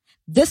yeah,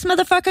 this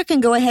motherfucker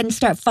can go ahead and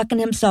start fucking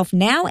himself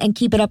now and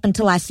keep it up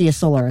until I see a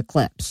solar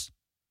eclipse.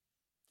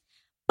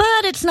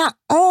 But it's not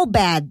all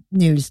bad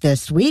news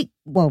this week.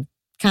 Well,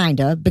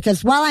 kinda,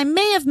 because while I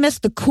may have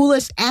missed the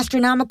coolest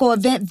astronomical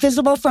event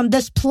visible from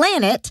this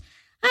planet,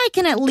 I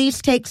can at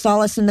least take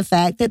solace in the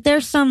fact that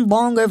there's some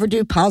long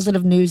overdue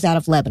positive news out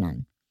of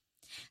Lebanon.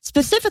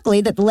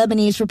 Specifically, that the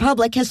Lebanese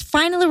Republic has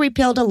finally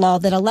repealed a law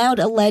that allowed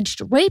alleged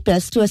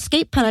rapists to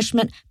escape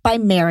punishment by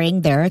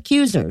marrying their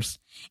accusers.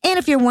 And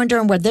if you're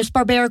wondering where this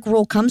barbaric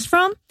rule comes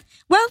from,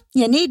 well,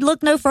 you need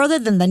look no further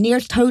than the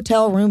nearest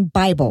hotel room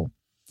Bible.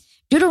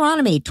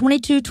 Deuteronomy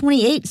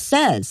 22:28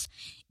 says,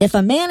 "If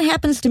a man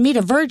happens to meet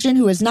a virgin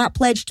who is not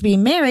pledged to be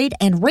married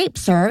and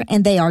rapes her,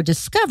 and they are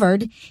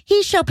discovered,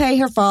 he shall pay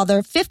her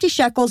father 50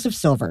 shekels of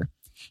silver.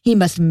 He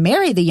must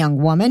marry the young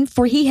woman,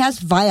 for he has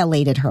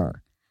violated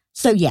her."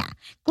 So yeah,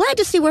 glad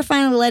to see we're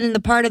finally letting the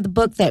part of the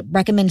book that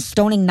recommends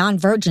stoning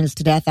non-virgins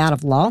to death out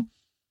of law.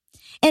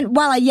 And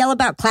while I yell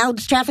about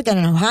clouds traffic in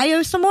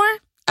Ohio some more,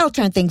 I'll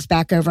turn things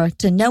back over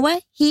to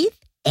Noah, Heath,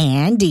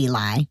 and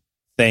Eli.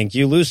 Thank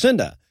you,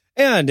 Lucinda.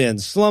 And in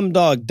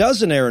Slumdog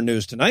Doesn't Air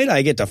news tonight,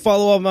 I get to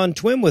follow up on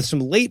Twim with some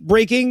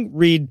late-breaking,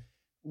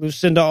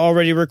 Lucinda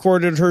already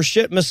recorded her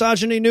shit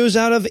misogyny news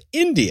out of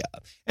India.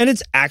 And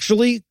it's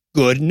actually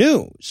good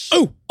news.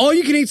 Oh, all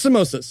you can eat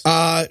samosas.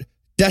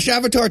 Dash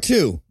Avatar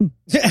 2.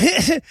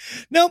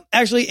 No,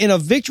 actually, in a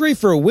victory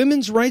for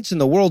women's rights in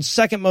the world's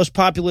second most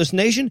populous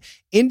nation,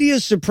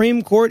 India's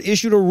Supreme Court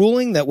issued a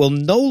ruling that will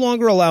no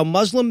longer allow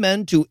Muslim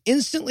men to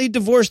instantly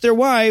divorce their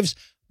wives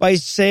by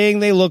saying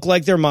they look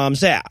like their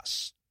mom's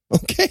ass.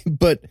 Okay,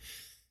 but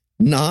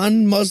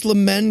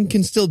non-Muslim men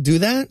can still do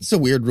that? It's a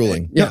weird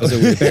ruling. Yeah, it's a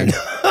weird thing.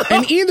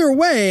 And either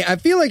way, I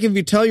feel like if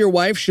you tell your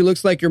wife she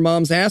looks like your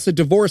mom's ass, a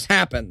divorce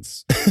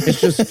happens.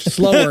 It's just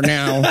slower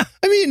now.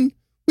 I mean,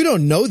 we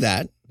don't know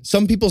that.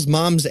 Some people's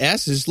moms'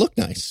 asses look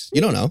nice.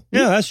 You don't know.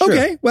 Yeah, that's true.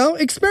 Okay, well,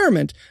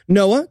 experiment.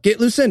 Noah, get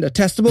Lucinda.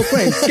 Testable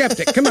claim.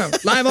 Skeptic. Come on.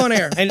 Live on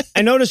air. And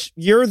I noticed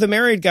you're the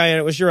married guy and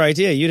it was your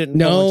idea. You didn't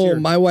volunteer.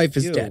 No, my wife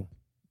is dead.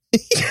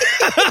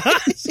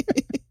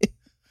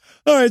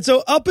 All right,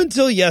 so up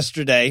until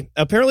yesterday,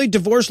 apparently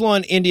divorce law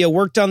in India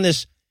worked on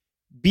this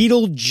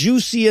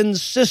Beetlejuicean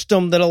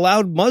system that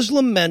allowed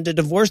Muslim men to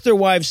divorce their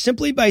wives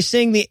simply by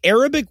saying the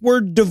Arabic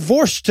word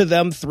divorce to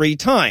them 3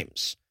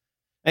 times.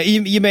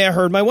 You may have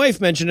heard my wife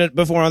mention it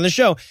before on the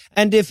show.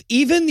 And if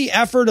even the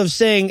effort of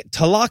saying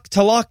talak,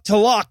 talak,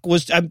 talak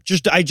was,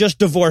 I just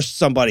divorced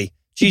somebody.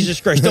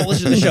 Jesus Christ, don't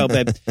listen to the show,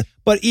 babe.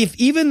 But if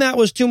even that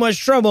was too much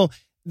trouble,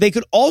 they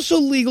could also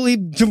legally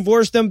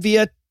divorce them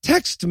via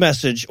text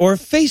message or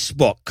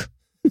Facebook.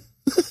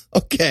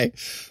 Okay.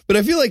 But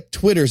I feel like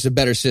Twitter's a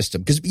better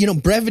system because,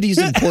 brevity is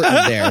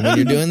important there. And when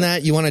you're doing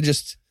that, you want to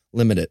just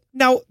limit it.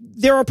 Now,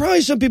 there are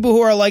probably some people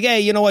who are like,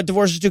 hey, you know what?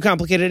 Divorce is too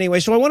complicated anyway.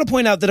 So I want to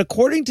point out that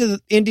according to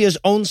India's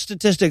own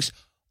statistics,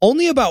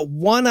 only about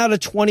 1 out of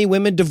 20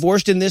 women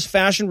divorced in this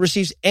fashion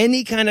receives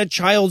any kind of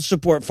child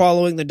support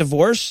following the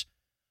divorce.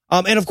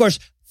 And of course,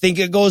 think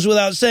it goes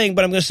without saying,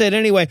 but I'm going to say it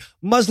anyway.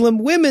 Muslim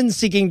women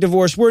seeking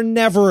divorce were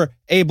never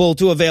able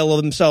to avail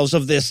themselves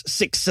of this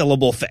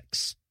 6-syllable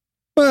fix.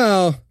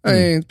 Well, I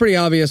mean, it's pretty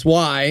obvious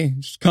why.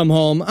 Just come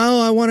home.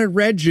 Oh, I wanted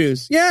red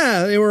juice.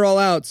 Yeah, they were all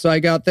out, so I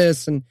got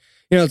this. And,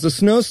 it's a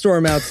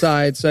snowstorm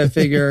outside, so I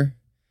figure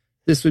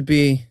this would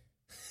be...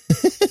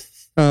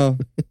 Oh,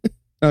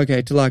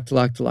 okay,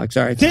 talak.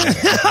 Sorry.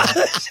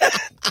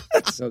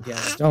 Okay,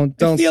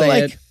 don't say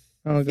like, it.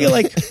 I feel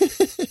like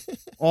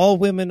all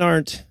women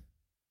aren't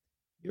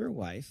your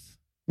wife.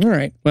 All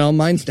right. Well,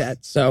 mine's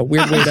dead. So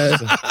weird way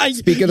to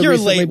speak of the Your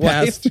recently late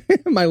passed.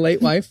 My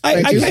late wife.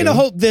 I kind of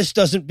hope this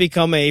doesn't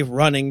become a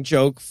running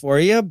joke for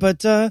you,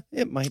 but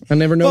it might. I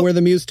never know where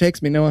the muse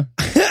takes me, Noah.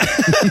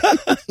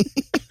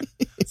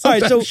 All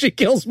right, so she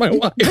kills my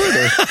wife.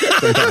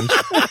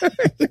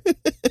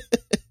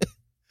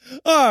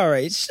 All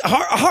right.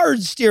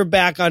 Hard steer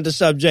back onto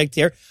subject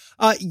here.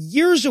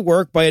 Years of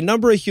work by a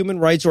number of human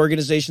rights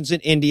organizations in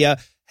India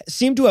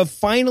seem to have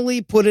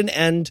finally put an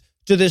end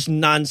to this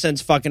nonsense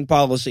fucking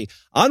policy.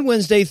 On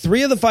Wednesday,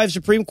 3 of the 5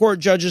 Supreme Court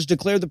judges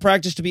declared the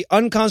practice to be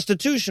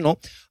unconstitutional.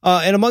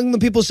 And among the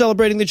people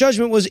celebrating the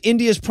judgment was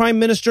India's Prime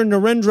Minister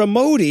Narendra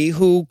Modi,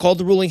 who called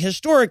the ruling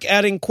historic,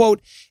 adding, quote,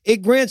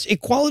 "It grants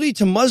equality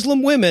to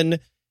Muslim women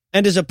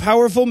and is a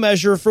powerful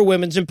measure for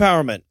women's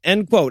empowerment,"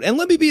 end quote. And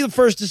let me be the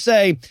first to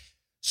say,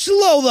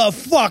 slow the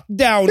fuck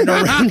down,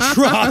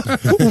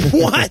 Narendra.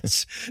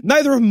 What?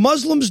 Neither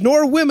Muslims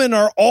nor women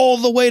are all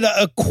the way to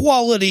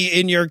equality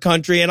in your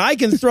country, and I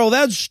can throw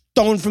that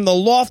stone from the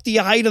lofty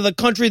height of the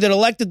country that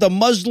elected the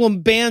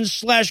Muslim ban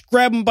 /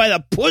 grab him by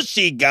the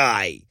pussy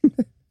guy.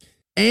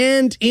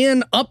 And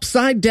in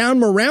upside down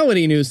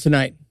morality news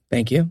tonight,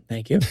 thank you,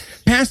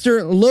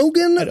 Pastor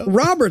Logan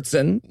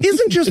Robertson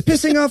isn't just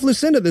pissing off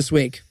Lucinda this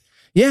week.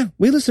 Yeah,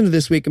 we listened to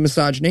This Week in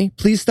Misogyny.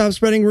 Please stop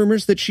spreading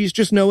rumors that she's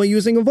just Noah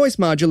using a voice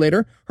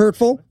modulator.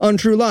 Hurtful,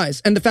 untrue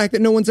lies. And the fact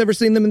that no one's ever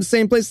seen them in the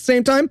same place at the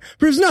same time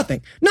proves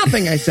nothing.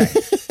 Nothing, I say.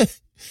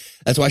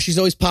 That's why she's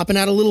always popping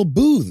out of little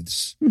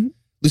booths. Mm-hmm.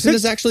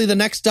 Lucinda's actually the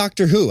next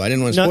Doctor Who. I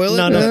didn't want to spoil it.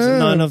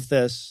 None of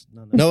this.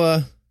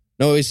 Noah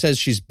always says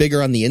she's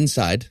bigger on the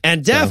inside.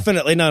 And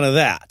definitely none of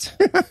that.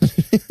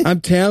 I'm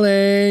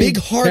telling.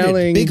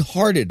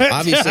 Big-hearted,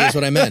 obviously is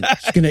what I meant.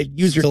 She's going to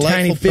use her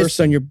tiny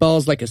fists on your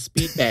balls like a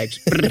speed bag.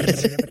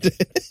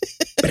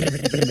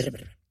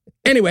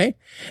 Anyway,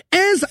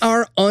 as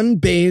our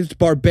unbathed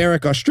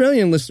barbaric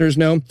Australian listeners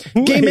know,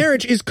 gay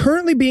marriage is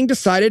currently being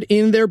decided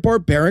in their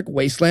barbaric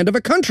wasteland of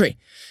a country.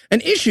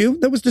 An issue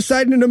that was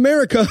decided in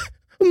America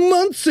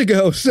months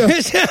ago. So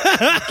get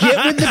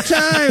with the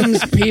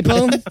times,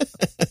 people.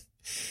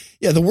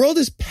 Yeah, the world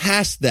is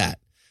past that.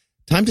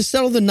 Time to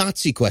settle the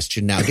Nazi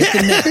question now. Get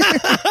the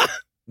net.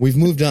 We've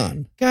moved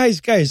on. Guys,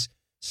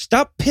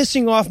 stop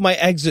pissing off my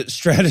exit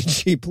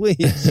strategy,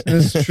 please.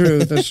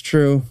 That's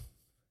true.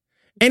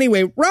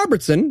 Anyway,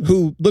 Robertson,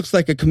 who looks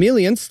like a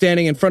chameleon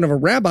standing in front of a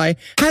rabbi,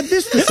 had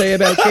this to say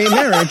about gay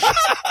marriage.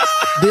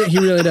 He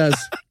really does.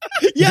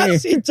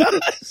 Yes, he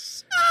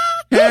does.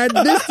 Had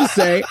this to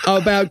say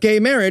about gay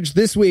marriage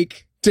this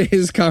week to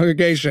his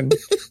congregation.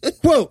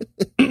 Quote,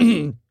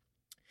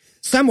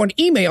 "Someone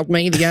emailed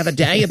me the other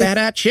day about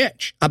our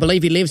church. I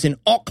believe he lives in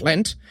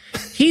Auckland.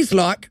 He's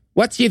like,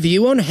 what's your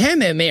view on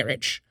homo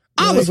marriage?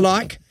 I was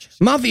like,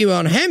 my view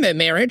on homo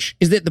marriage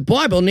is that the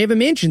Bible never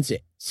mentions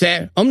it.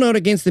 So I'm not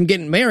against them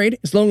getting married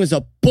as long as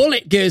a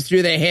bullet goes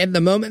through their head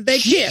the moment they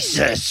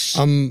kiss.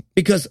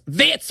 Because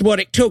that's what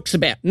it talks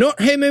about. Not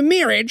homo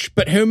marriage,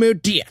 but homo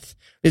death.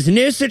 There's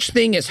no such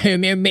thing as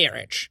homo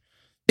marriage.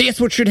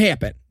 That's what should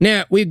happen.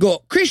 Now, we've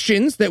got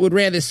Christians that would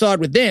rather side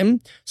with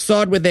them,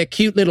 side with their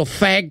cute little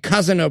fag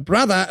cousin or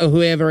brother or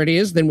whoever it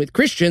is, than with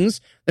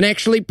Christians, than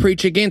actually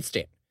preach against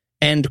it."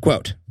 End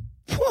quote.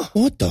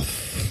 What the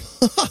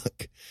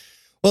fuck?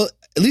 Well,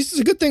 at least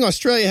it's a good thing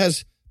Australia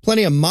has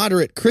plenty of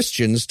moderate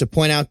Christians to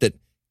point out that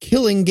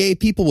killing gay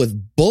people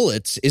with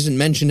bullets isn't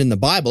mentioned in the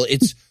Bible.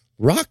 It's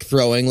rock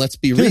throwing, let's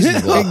be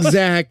reasonable.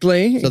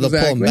 Exactly. So they'll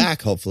pull them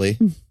back, hopefully.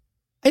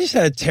 I just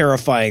had a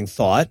terrifying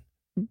thought.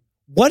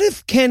 What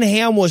if Ken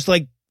Ham was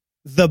like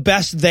the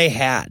best they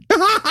had?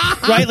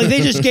 Right? Like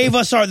they just gave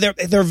us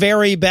their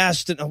very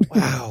best. And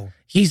wow.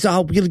 He's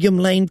all William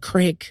Lane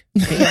Craig.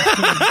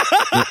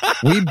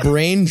 We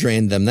brain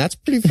drained them. That's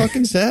pretty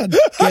fucking sad.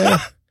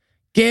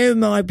 Go,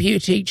 my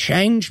beauty,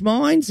 change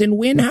minds and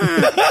win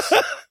hearts.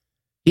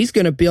 He's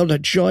going to build a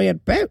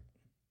giant boat.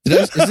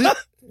 Is it?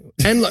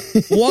 And look,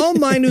 while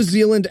my New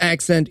Zealand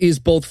accent is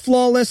both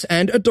flawless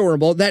and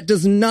adorable, that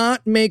does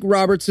not make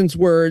Robertson's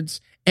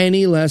words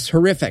any less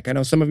horrific. I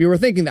know some of you were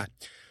thinking that.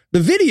 The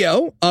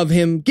video of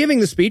him giving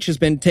the speech has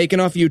been taken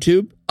off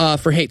YouTube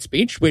for hate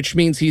speech, which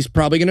means he's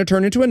probably going to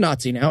turn into a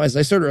Nazi now, as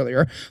I said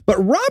earlier.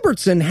 But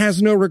Robertson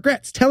has no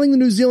regrets, telling the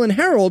New Zealand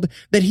Herald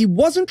that he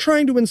wasn't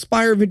trying to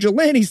inspire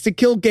vigilantes to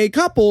kill gay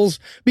couples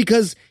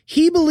because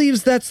he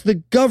believes that's the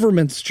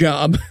government's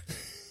job.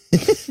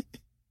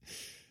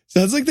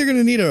 Sounds like they're going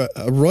to need a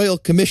royal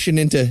commission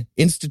into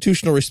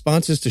institutional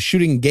responses to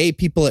shooting gay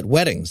people at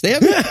weddings. They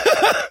have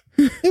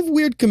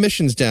weird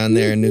commissions down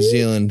there in New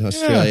Zealand,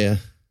 Australia.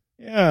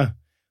 Yeah.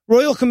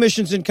 Royal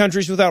commissions in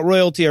countries without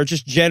royalty are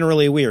just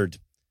generally weird.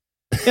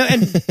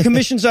 And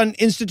commissions on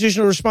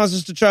institutional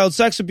responses to child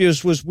sex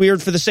abuse was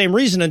weird for the same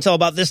reason until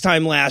about this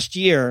time last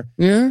year.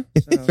 Yeah,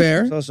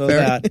 fair. So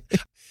fair. that.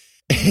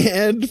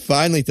 And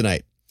finally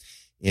tonight,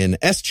 in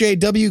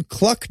SJW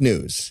Cluck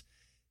news,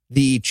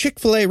 the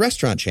Chick-fil-A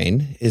restaurant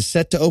chain is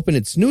set to open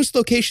its newest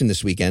location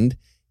this weekend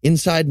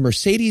inside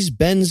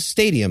Mercedes-Benz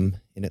Stadium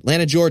in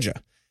Atlanta,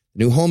 Georgia,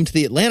 the new home to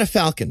the Atlanta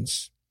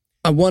Falcons.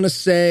 I want to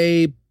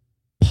say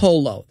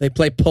polo. They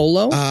play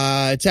polo?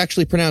 It's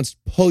actually pronounced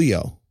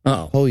Pollo.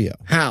 Oh. Pollo.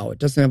 How? It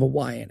doesn't have a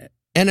Y in it.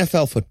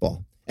 NFL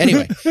football.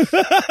 Anyway,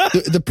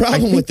 the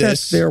problem with this...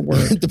 that's their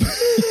word.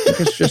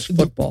 It's just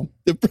football.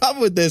 The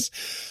problem with this,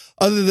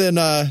 other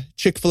than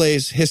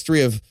Chick-fil-A's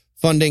history of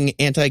funding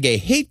anti-gay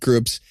hate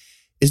groups,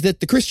 is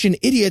that the Christian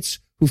idiots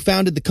who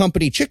founded the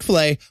company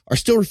Chick-fil-A are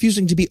still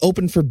refusing to be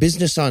open for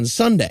business on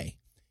Sunday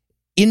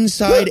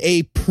inside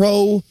a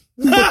pro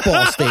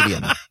football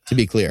stadium, to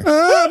be clear.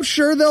 I'm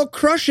sure they'll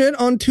crush it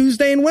on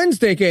Tuesday and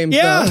Wednesday games.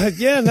 Yeah, though.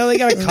 yeah. Now they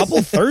got a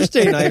couple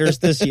Thursday nighters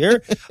this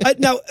year.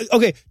 Now,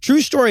 okay,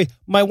 true story.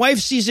 My wife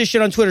sees this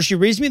shit on Twitter. She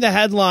reads me the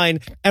headline,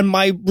 and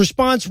my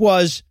response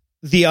was,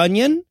 The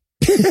Onion?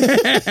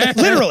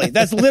 Literally.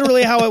 That's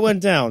literally how it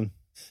went down.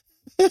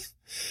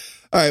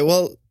 All right,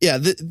 well, yeah,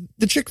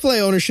 the Chick-fil-A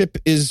ownership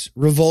is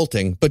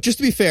revolting. But just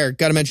to be fair,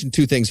 got to mention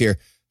two things here.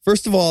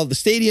 First of all, the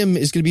stadium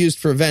is going to be used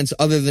for events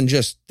other than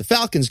just the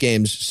Falcons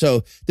games.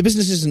 So the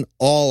business isn't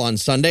all on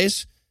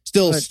Sundays.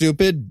 Still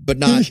stupid, but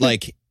not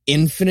like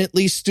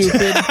infinitely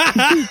stupid.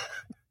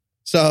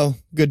 So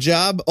good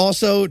job.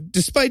 Also,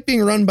 despite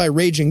being run by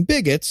raging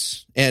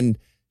bigots and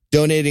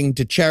donating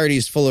to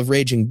charities full of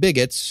raging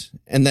bigots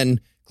and then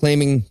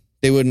claiming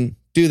they wouldn't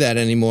do that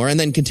anymore and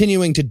then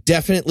continuing to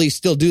definitely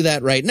still do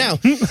that right now.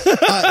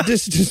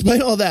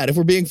 Despite all that, if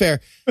we're being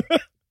fair,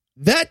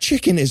 that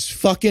chicken is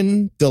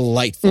fucking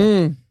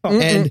delightful.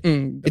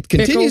 It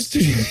continues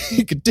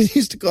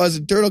to cause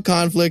internal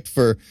conflict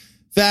for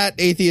fat,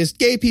 atheist,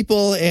 gay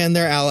people and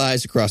their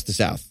allies across the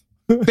South.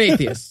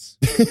 Atheists.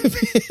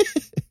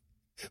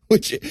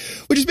 which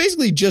is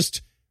basically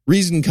just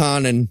Reason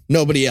Con and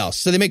nobody else.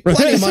 So they make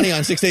plenty of money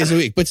on 6 days a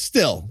week, but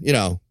still,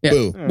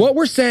 boo. What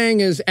we're saying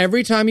is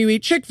every time you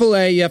eat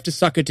Chick-fil-A, you have to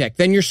suck a dick.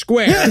 Then you're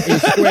square. You're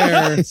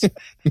square.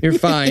 You're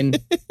fine.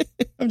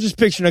 I'm just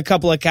picturing a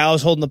couple of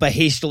cows holding up a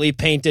hastily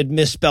painted,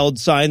 misspelled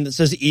sign that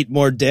says "Eat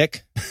more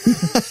dick."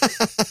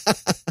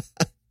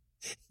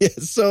 Yeah,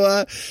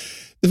 so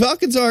the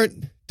Falcons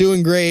aren't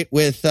doing great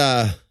with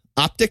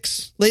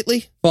optics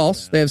lately.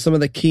 False. They have some of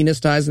the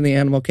keenest eyes in the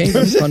animal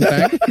kingdom. Fun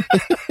fact.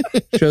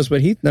 Shows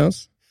what Heath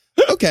knows.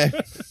 Okay.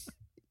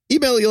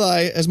 Email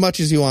Eli as much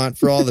as you want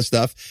for all the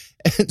stuff.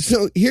 And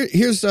so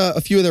here's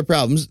a few of their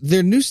problems.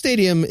 Their new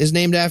stadium is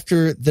named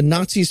after the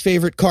Nazis'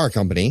 favorite car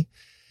company.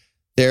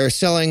 They're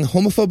selling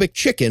homophobic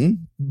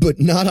chicken, but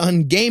not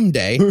on game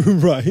day.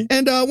 Right.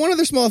 And one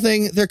other small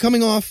thing, they're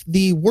coming off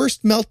the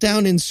worst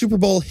meltdown in Super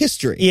Bowl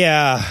history.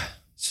 Yeah.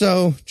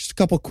 So just a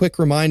couple quick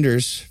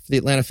reminders for the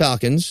Atlanta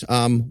Falcons.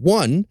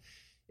 One,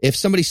 if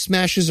somebody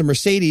smashes a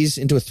Mercedes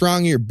into a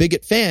throng of your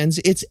bigot fans,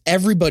 it's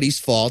everybody's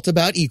fault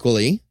about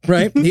equally.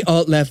 Right. The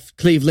alt-left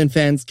Cleveland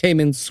fans came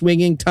in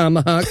swinging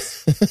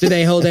tomahawks. Do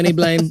they hold any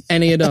blame?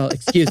 Any at all?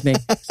 Excuse me.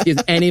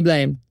 Any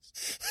blame?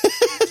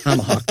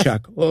 Tomahawk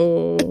Chuck.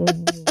 Oh.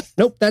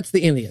 Nope, that's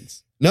the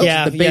Indians. Nope.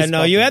 Yeah,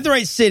 no, you had the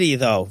right city,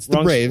 though. It's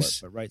the Braves.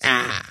 Sport, right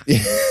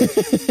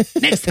city.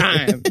 Next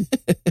time.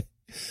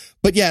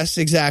 But yes,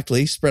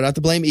 exactly. Spread out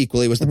the blame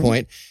equally was the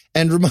point.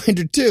 And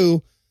reminder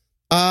two,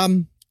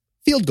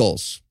 field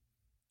goals.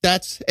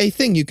 That's a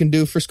thing you can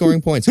do for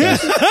scoring points,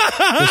 guys.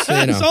 Just so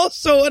you know. It's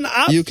also an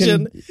option you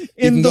can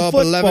in go the up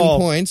football. 11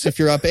 points if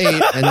you're up 8,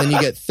 and then you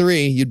get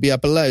 3, you'd be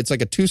up 11. It's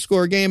like a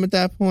 2-score game at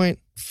that point.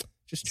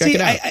 Just check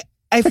it out.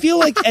 I feel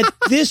like at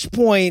this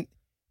point,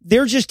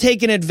 they're just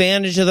taking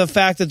advantage of the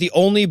fact that the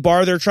only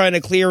bar they're trying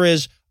to clear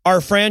is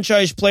our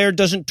franchise player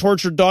doesn't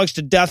torture dogs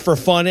to death for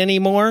fun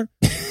anymore.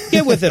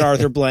 Get with it,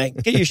 Arthur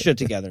Blank. Get your shit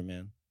together,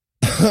 man.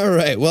 All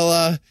right.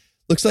 Well,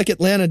 looks like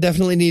Atlanta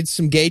definitely needs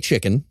some gay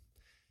chicken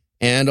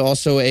and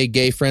also a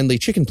gay-friendly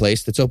chicken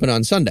place that's open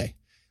on Sunday.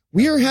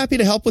 We are happy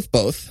to help with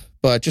both,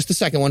 but just the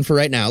second one for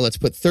right now. Let's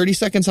put 30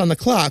 seconds on the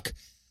clock.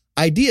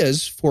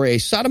 Ideas for a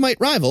sodomite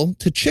rival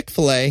to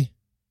Chick-fil-A.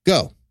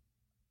 Go.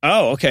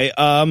 Oh, okay.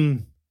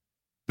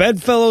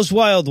 Bedfellows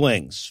Wild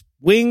Wings.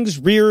 Wings,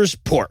 rears,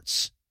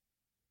 ports.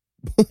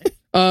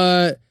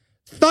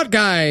 Thought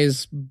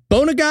Guys,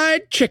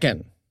 Bonafide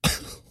chicken.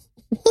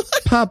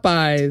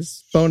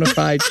 Popeyes,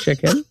 Bonafide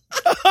chicken.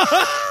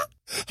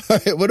 All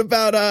right, what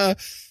about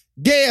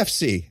gay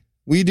FC?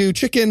 We do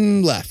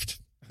chicken left,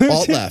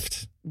 alt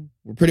left.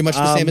 We're pretty much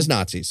the same as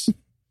Nazis.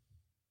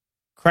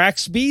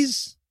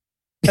 Cracksby's?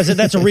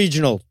 That's a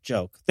regional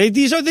joke.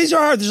 These are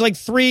hard. There's like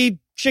 3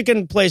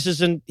 chicken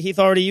places, and Heath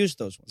already used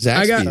those ones.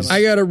 I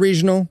got a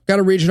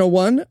regional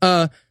one.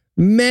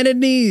 Men at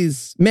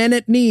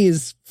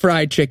Knees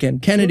fried chicken.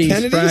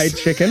 Kennedy's fried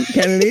chicken.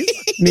 Kennedy's,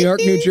 New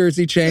York, New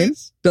Jersey chain.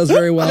 Does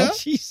very well. Yeah.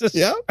 Jesus.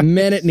 Yeah.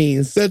 Men at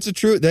Knees. That's a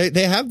true.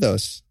 They have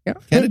those. Yeah.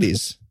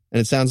 Kennedy's. And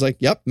it sounds like,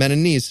 yep, men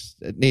and knees.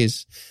 At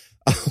knees.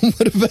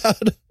 What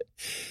about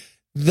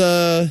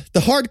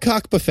the hard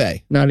cock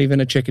buffet? Not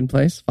even a chicken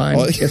place. Fine.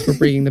 I guess we're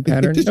breaking the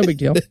pattern. No big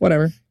deal.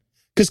 Whatever.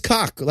 Because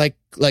cock, like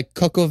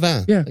coq au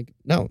vin. Yeah. Like,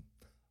 no.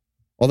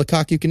 All the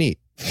cock you can eat.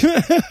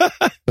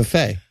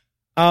 Buffet.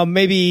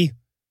 Maybe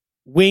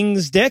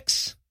wings,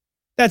 dicks.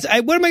 What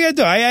am I going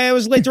to do? I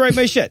was late to write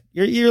my shit.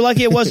 You're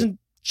lucky it wasn't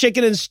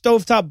chicken and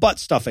stovetop butt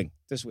stuffing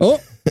this week. Oh,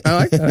 I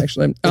like that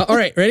actually. All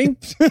right, ready?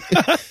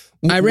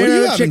 I ran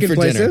out of chicken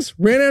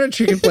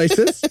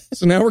places.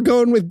 So now we're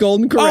going with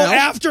Golden Corral.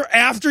 Oh,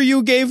 after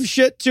you gave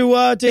shit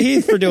to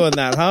Heath for doing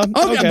that, huh?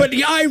 Okay, but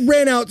I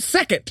ran out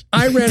second.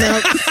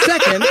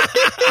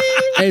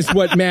 Is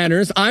what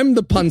matters. I'm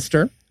the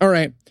punster. All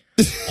right.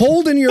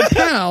 Holding your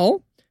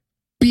pal,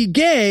 be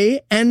gay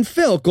and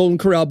Phil. Golden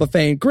Corral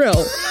Buffet and Grill.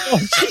 Oh,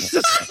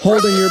 Jesus.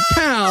 Holding your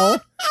pal,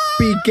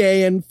 be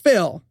gay and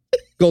Phil.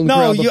 Golden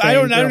Corral Buffet I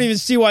and don't Grill. even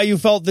see why you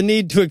felt the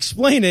need to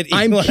explain it.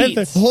 I'm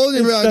Keith.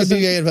 Holding around to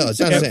be gay and Phil. It's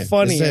not the same.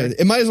 Funny. It's the same.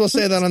 It might as well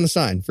say that on the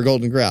sign for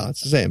Golden Corral.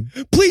 It's the same.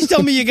 Please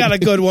tell me you got a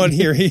good one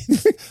here,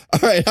 Heath. All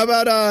right. How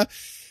about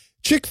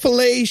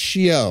Chick-fil-A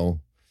Shio?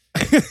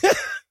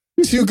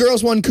 2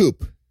 girls, 1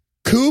 coupe.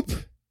 Coupe,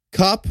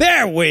 cup.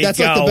 There we That's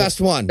go. like the best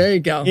one. There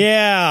you go.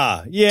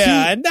 Yeah.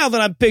 And now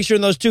that I'm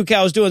picturing those 2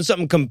 cows doing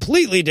something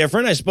completely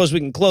different, I suppose we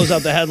can close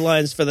out the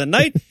headlines for the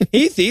night.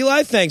 Heath,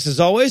 Eli, thanks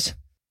as always.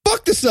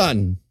 Fuck the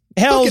sun.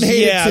 Hell Fucking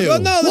hate yeah. it too. Well,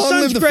 no, the Long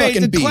sun's live the great.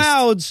 fucking The beast.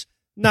 clouds,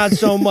 not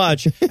so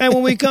much. And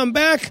when we come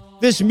back,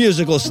 this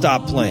music will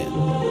stop playing.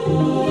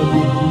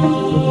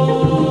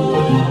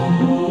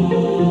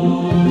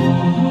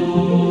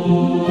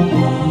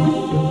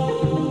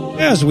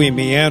 As we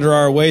meander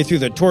our way through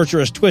the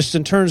torturous twists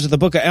and turns of the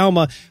Book of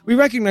Alma, we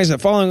recognize that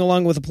following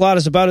along with the plot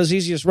is about as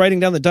easy as writing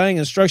down the dying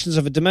instructions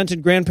of a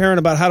demented grandparent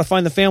about how to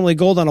find the family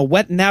gold on a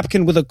wet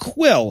napkin with a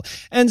quill.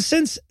 And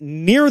since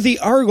near the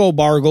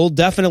Argo-Bargle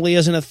definitely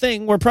isn't a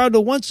thing, we're proud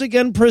to once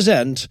again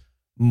present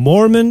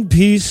Mormon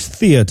Peace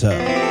Theater.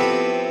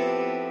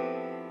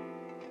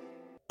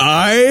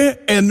 I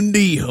am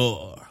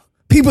Nehor.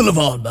 People of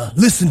Alma,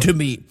 listen to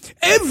me.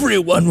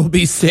 Everyone will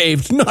be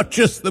saved, not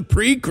just the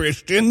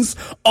pre-Christians.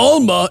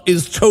 Alma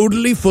is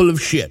totally full of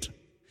shit.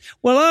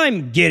 Well,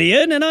 I'm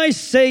Gideon, and I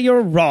say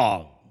you're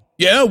wrong.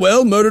 Yeah,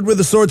 well, murdered with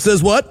a sword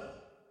says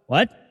what?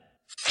 What?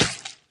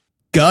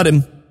 Got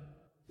him.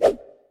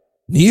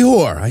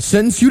 Nehor, I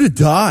sentence you to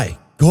die.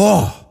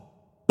 Gaw.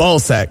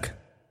 Ballsack.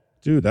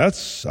 Dude, that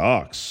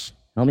sucks.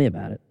 Tell me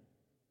about it.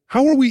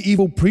 How are we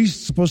evil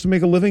priests supposed to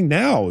make a living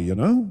now, you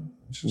know?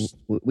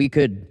 We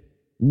could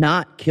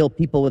not kill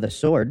people with a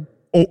sword.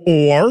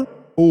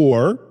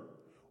 Or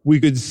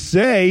we could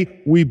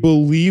say we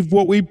believe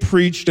what we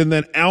preached and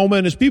then Alma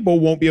and his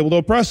people won't be able to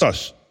oppress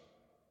us.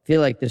 I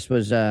feel like this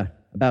was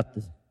about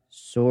the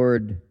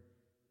sword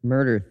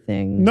murder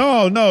thing.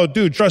 No,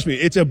 dude, trust me.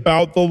 It's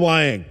about the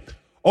lying.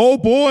 Oh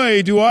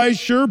boy, do I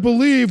sure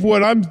believe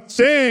what I'm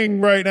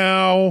saying right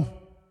now.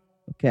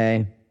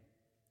 Okay.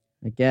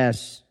 I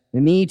guess.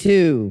 Me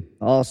too,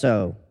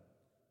 also.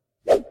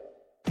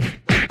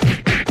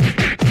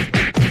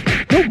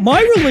 No,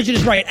 my religion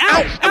is right.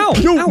 Ow!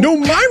 No,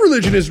 my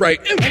religion is right.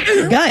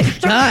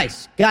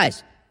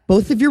 Guys.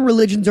 Both of your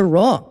religions are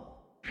wrong.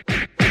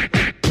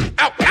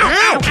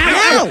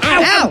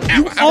 Ow!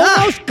 You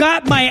almost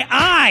got my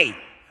eye!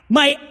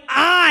 My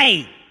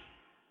eye!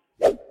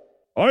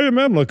 I am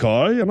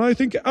Amalekai, and I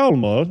think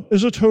Alma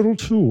is a total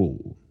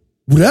tool.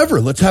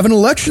 Whatever, let's have an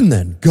election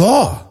then.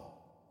 Gaw.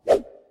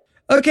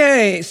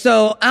 Okay,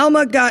 so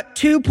Alma got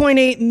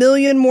 2.8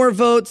 million more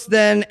votes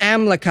than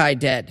Amalekai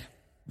did.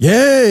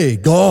 Yay,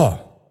 gaw.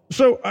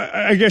 So,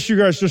 I guess you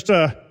guys just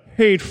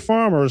hate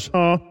farmers,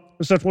 huh?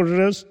 Is that what it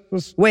is?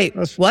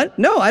 What?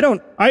 No, I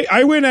don't.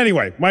 I win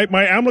anyway. My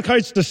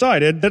Amalekites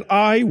decided that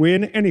I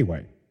win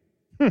anyway.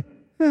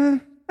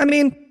 I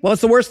mean,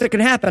 what's the worst that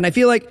can happen? I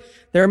feel like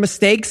there are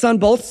mistakes on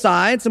both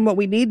sides, and what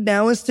we need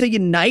now is to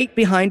unite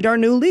behind our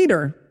new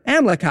leader,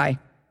 Amalekai.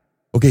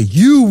 Okay,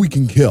 we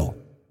can kill.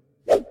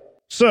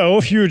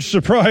 So, huge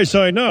surprise,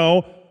 I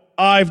know,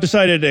 I've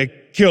decided to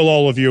kill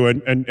all of you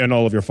and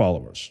all of your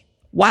followers.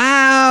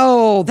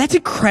 Wow, that's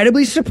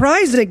incredibly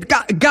surprising.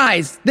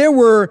 Guys, there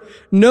were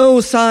no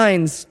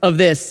signs of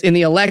this in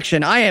the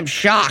election. I am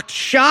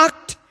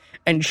shocked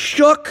and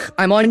shook.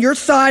 I'm on your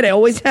side. I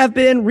always have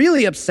been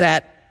really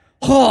upset.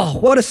 Oh,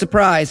 what a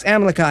surprise.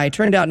 Amalekai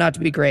turned out not to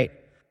be great.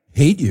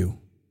 Hate you.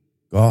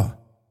 Gaw.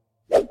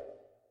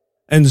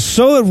 And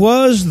so it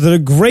was that a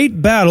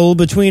great battle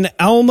between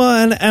Alma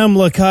and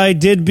Amalekai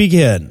did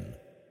begin.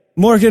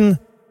 Morgan,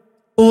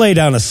 lay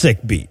down a sick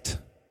beat.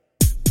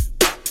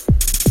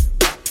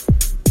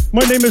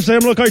 My name is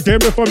Amalekite,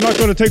 damn if I'm not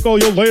gonna take all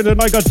your land, and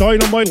I got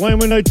dynamite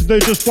laminates, they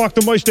just flock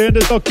to my stand,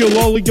 and I'll kill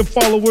all of your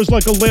followers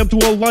like a lamb to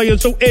a lion.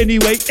 So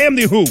anyway,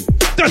 anywho,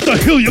 that's the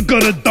hill you're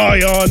gonna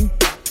die on.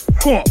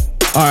 Huh,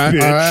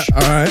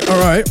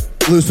 all right.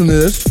 Listen to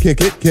this.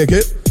 Kick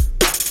it.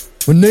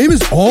 My name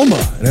is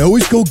Alma, and I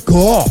always go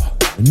gaw.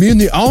 And me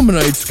and the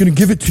Almanites gonna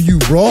give it to you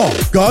raw.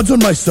 God's on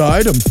my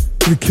side, I'm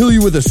gonna kill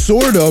you with a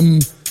sword,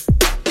 and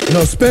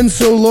I'll spend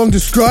so long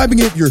describing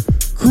it, your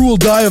cruel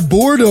die of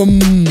boredom.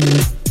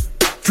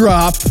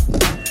 Drop.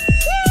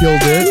 Killed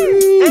it.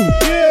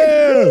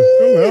 Yeah!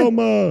 Go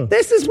Alma.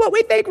 This is what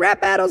we think rap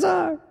battles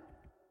are.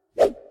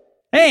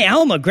 Hey,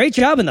 Alma, great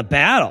job in the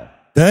battle.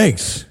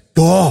 Thanks.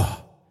 Gaw.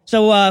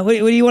 So, what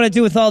do you want to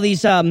do with all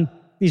these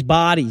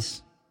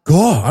bodies?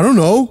 Gaw, I don't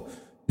know.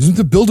 Isn't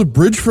to build a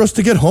bridge for us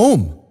to get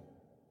home?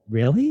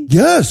 Really?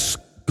 Yes.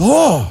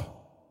 Gaw.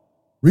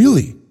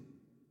 Really.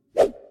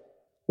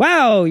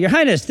 Wow, Your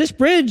Highness, this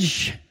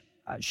bridge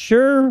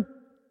sure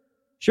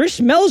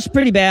smells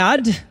pretty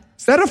bad.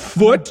 Is that a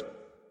foot?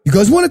 You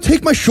guys want to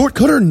take my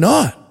shortcut or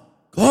not?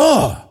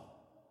 Gaw.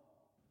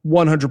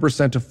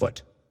 100% a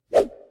foot.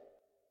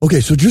 Okay,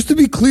 so just to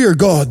be clear,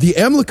 Gaw, the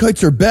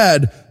Amalekites are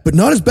bad, but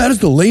not as bad as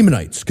the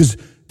Lamanites, because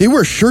they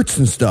wear shirts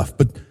and stuff,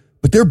 but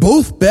they're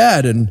both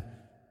bad and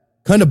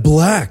kind of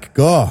black,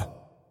 Gaw.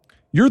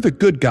 You're the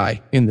good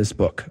guy in this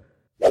book.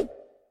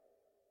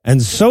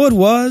 And so it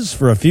was,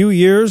 for a few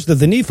years, that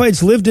the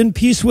Nephites lived in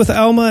peace with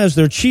Alma as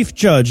their chief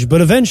judge,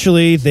 but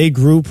eventually they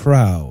grew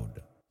proud.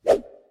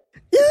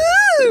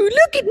 Ooh,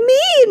 look at me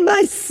and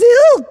my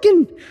silk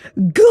and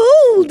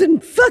gold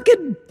and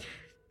fucking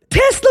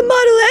Tesla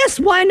Model S,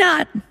 why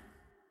not?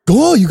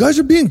 Gaw, you guys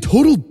are being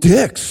total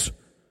dicks.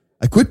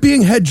 I quit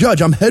being head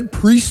judge, I'm head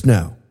priest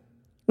now.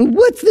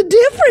 What's the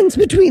difference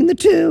between the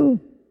two?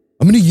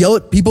 I'm going to yell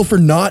at people for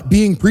not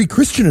being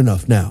pre-Christian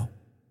enough now.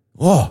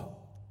 Oh.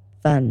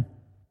 Fun.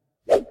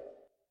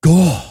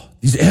 Gaw,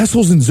 these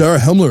assholes in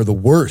Zarahemla are the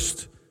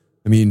worst.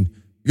 I mean,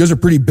 you guys are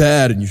pretty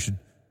bad and you should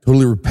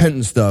totally repent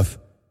and stuff.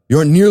 You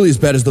aren't nearly as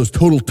bad as those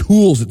total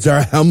tools at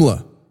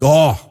Zarahemla.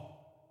 Gaw.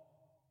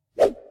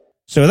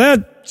 So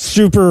that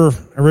super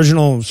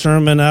original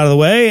sermon out of the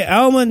way,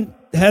 Alma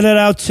headed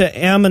out to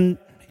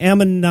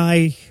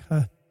Ammonai.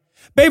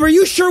 Babe, are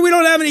you sure we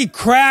don't have any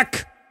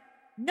crack?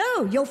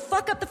 No, you'll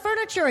fuck up the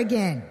furniture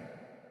again.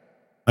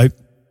 I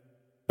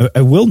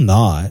will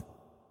not.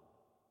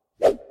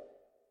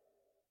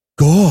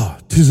 Gaw,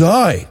 'tis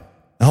I,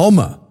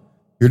 Alma,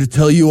 here to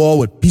tell you all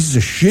what pieces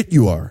of shit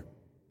you are.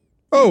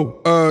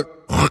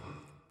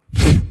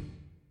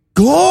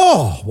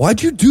 Gaw,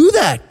 why'd you do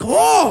that?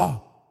 Gaw.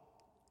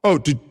 Oh,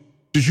 did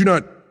you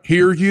not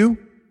hear you?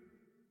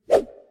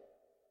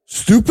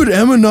 Stupid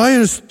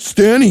Ammonian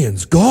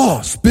Stanians,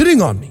 Gaw,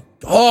 spitting on me.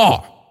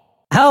 Gaw.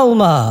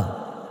 Alma.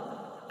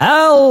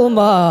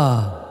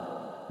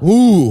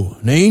 Ooh,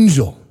 an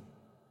angel.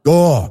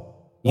 Gaw.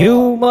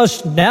 You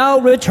must now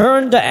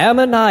return to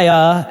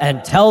Ammoniah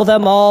and tell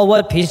them all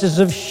what pieces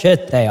of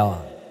shit they are.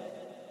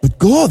 But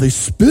Gaw, they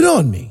spit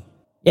on me.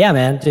 Yeah,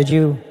 man, did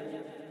you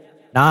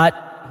not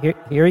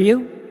hear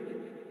you?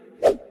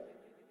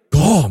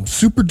 Gaw, I'm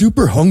super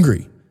duper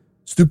hungry.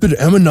 Stupid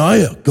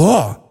Ammoniah,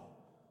 Gaw.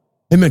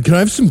 Hey man, can I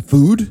have some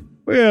food?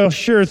 Well,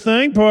 sure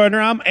thing, partner.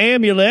 I'm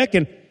Amulek,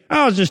 and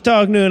I was just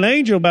talking to an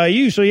angel about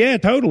you, so yeah,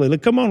 totally.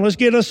 Look, come on, let's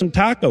get us some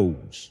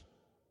tacos.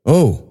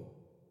 Oh,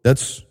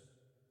 it's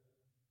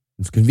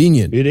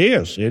convenient. It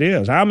is.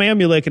 I'm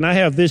Amulek, and I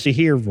have this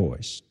here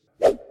voice.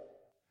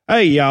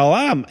 Hey, y'all,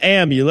 I'm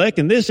Amulek,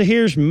 and this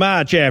here's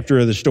my chapter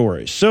of the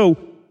story. So,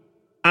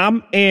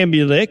 I'm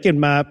Amulek, and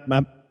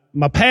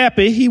my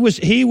pappy, he was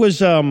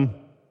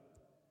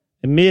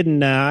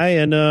midnight,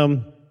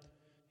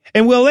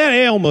 and well,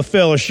 that Alma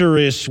fella sure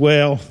is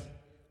swell.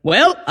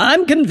 Well,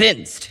 I'm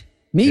convinced.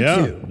 Me yeah.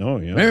 too. Oh,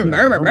 yeah.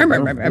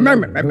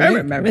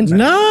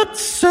 Not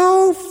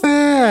so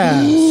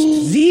fast.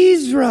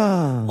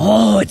 Zizram.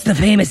 Oh, it's the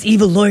famous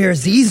evil lawyer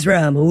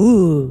Zizram.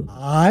 Ooh.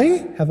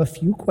 I have a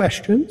few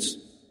questions.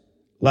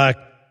 Like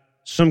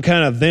some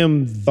kind of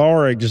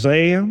thar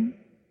exam?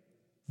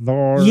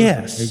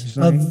 Yes,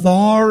 a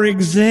thar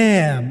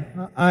exam.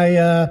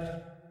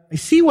 I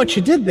see what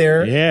you did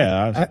there.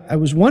 Yeah. I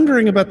was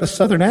wondering about the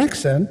southern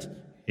accent.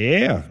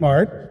 Yeah.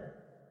 Smart.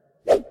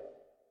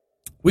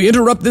 We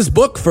interrupt this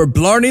book for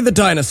Blarney the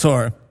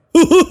dinosaur.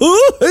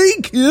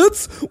 Hey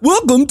kids,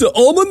 welcome to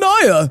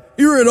Almaniah.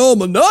 Here at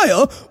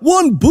Almaniah,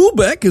 1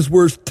 Boobeck is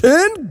worth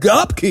 10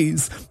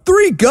 Gopkis.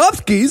 3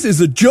 Gopkis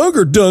is a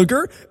Junker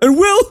Dunker, and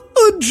well,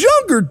 a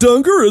Junker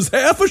Dunker is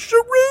half a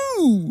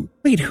Shrew.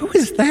 Wait, who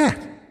is that?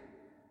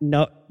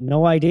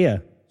 No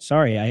idea.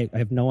 Sorry, I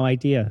have no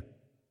idea.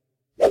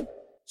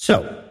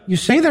 So, you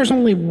say there's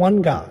only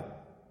one God.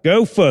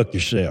 Go fuck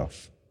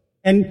yourself.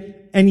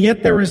 And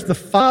yet there is the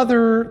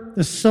Father,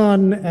 the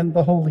Son, and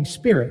the Holy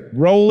Spirit.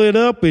 Roll it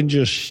up and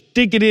just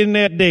stick it in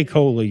that dick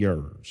hole of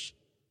yours.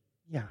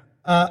 Yeah.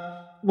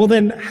 Well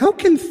then, how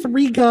can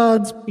 3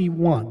 gods be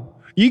one?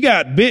 You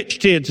got bitch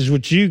tits is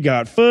what you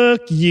got.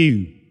 Fuck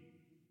you.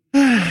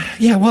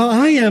 Yeah, well,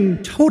 I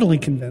am totally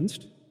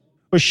convinced.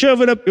 Well,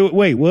 shove it up.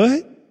 Wait,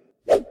 what?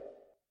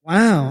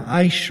 Wow,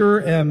 I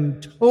sure am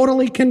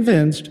totally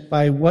convinced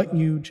by what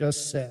you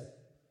just said.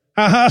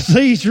 Haha,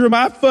 Seastrom,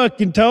 I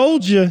fucking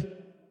told you.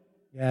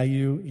 Yeah,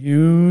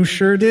 you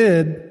sure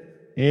did.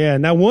 Yeah,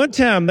 now one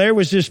time there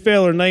was this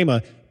fella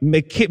named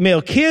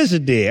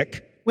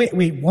Melchizedek.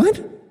 Wait, what?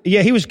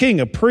 Yeah, he was king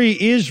of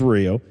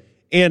pre-Israel.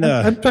 And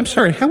I'm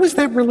sorry, how is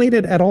that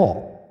related at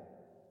all?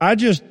 I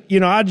just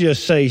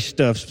say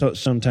stuff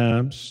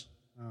sometimes.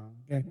 Oh,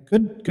 okay.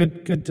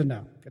 Good to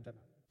know.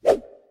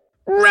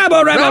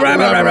 Rabble,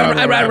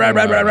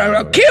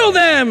 kill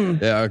them!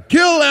 Yeah,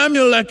 kill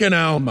Amulek and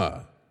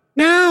Alma.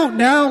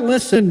 Now,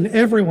 listen,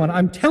 everyone.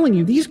 I'm telling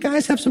you, these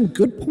guys have some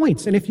good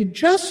points, and if you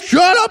just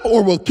shut up,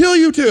 or we'll kill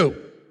you too.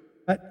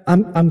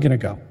 I'm gonna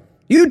go.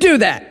 You do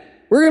that.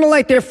 We're gonna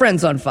light their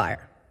friends on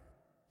fire.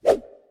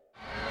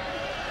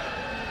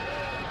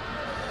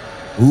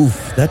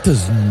 Oof, that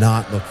does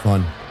not look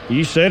fun.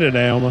 You said it,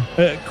 Alma.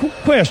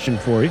 Question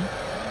for you.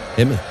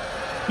 Hit me.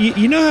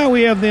 You know how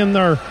we have them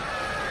there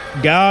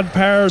God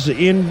powers,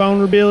 the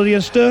invulnerability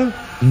and stuff?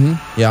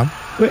 Mm-hmm, yeah.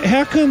 But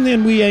how come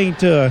then we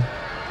ain't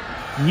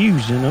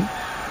using them?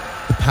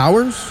 The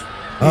powers?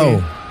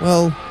 Yeah. Oh,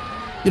 well,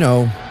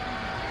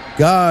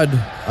 God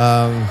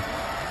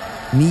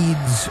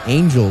needs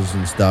angels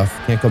and stuff.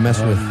 Can't go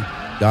messing with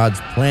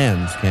God's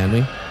plans, can we?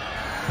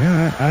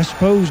 Yeah, I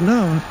suppose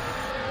not.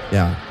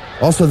 Yeah.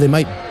 Also, they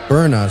might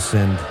burn us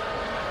and...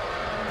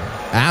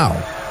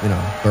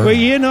 burn. Well,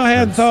 I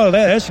hadn't thought of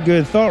that. That's a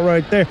good thought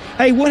right there.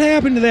 Hey, what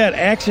happened to that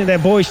accent,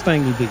 that voice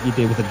thing you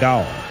did with the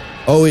dog?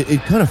 Oh,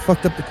 it kind of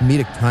fucked up the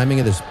comedic timing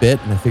of this bit,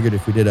 and I figured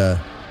if we did a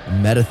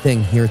meta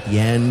thing here at the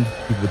end,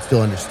 people would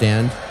still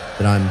understand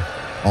that I'm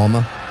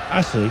Alma.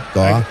 I see.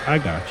 Gaw. I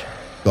got you.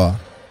 Gaw.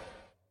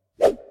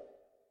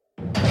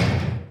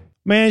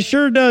 Man, it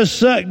sure does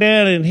suck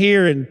down in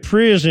here in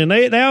prison.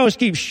 They always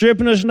keep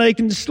stripping us naked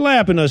and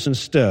slapping us and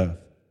stuff.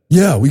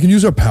 Yeah, we can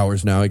use our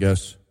powers now, I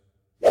guess.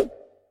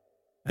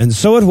 And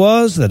so it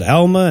was that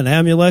Alma and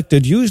Amulek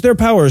did use their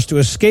powers to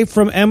escape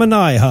from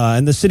Ammonihah,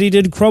 and the city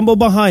did crumble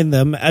behind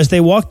them as they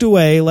walked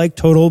away like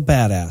total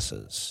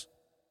badasses.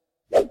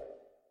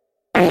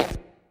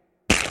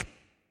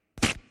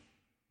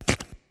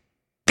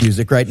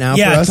 Music right now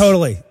for us?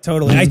 Yeah,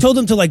 totally. I told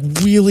them to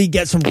really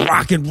get some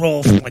rock and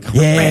roll from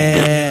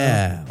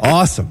Yeah,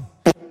 awesome.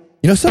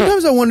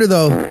 Sometimes I wonder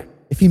though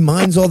if he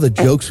minds all the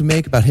jokes we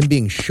make about him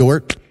being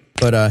short.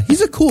 But he's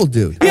a cool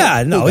dude.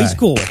 Yeah, no, he's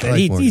cool with it.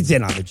 Like he's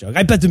in on the joke.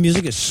 I bet the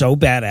music is so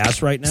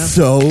badass right now.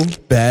 So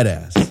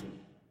badass.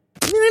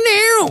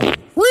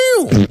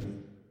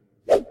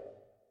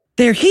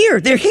 They're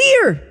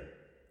here.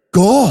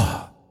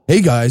 Gaw.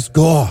 Hey, guys,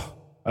 gaw.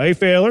 Hey,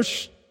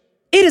 fellas.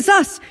 It is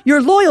us,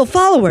 your loyal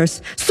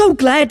followers. So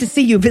glad to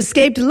see you've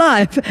escaped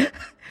alive.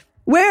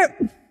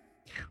 Where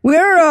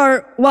are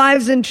our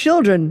wives and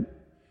children?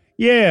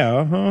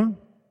 Yeah,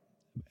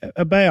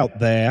 about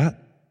that.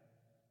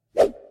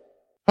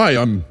 Hi,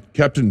 I'm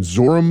Captain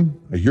Zoram.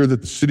 I hear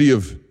that the city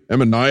of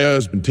Ammonihah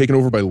has been taken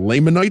over by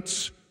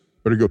Lamanites.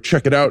 Better go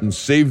check it out and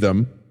save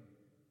them.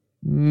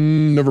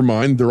 Never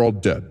mind, they're all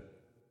dead.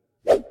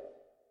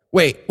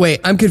 Wait,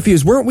 I'm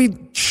confused. Weren't we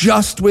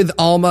just with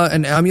Alma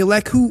and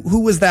Amulek?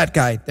 Who was that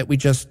guy that we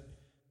just...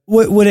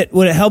 Would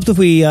it help if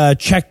we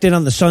checked in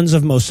on the sons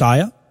of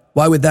Mosiah?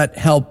 Why would that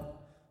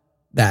help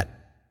that?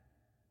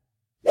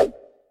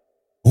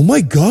 Oh my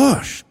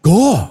gosh,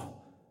 gaw.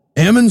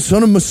 Ammon,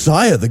 son of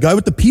Messiah, the guy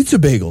with the pizza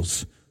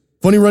bagels.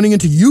 Funny running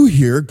into you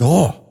here,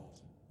 gaw.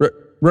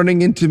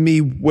 Running into me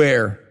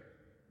where?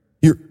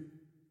 You're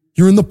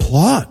in the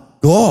plot,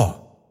 gaw.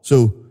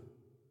 So,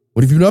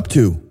 what have you been up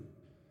to?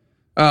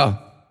 Oh,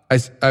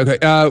 okay.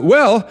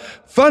 Well,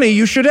 funny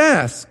you should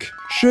ask.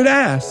 Should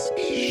ask.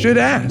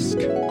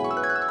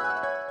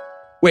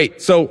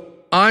 Wait, so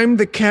I'm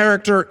the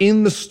character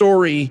in the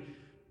story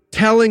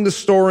telling the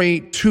story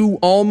to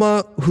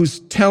Alma, who's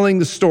telling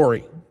the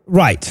story.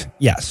 Right,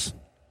 yes.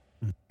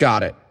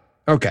 Got it.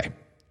 Okay.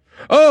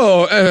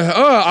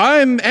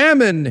 I'm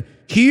Ammon,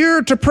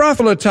 here to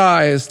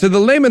proselytize to the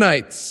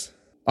Lamanites.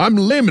 I'm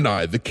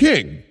Lamani, the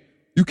king.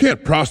 You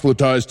can't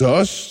proselytize to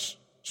us.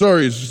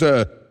 Sorry, it's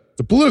a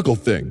political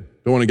thing.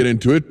 Don't want to get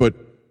into it, but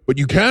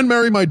you can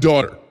marry my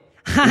daughter.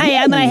 Hi,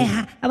 I'm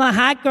a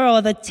hot girl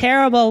with a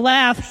terrible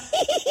laugh.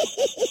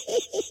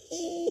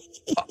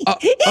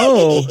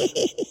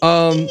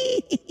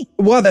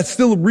 Well, that's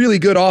still a really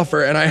good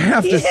offer, and I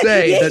have to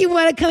say that... You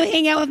want to come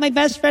hang out with my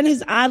best friend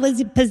who's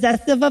oddly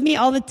possessive of me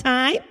all the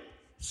time?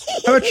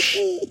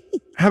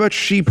 How about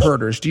sheep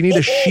herders? Do you need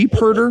a sheep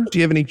herder? Do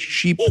you have any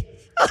sheep?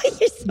 Oh,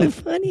 you're so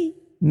funny.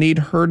 Need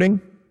herding?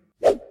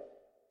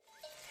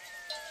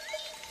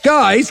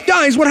 Guys,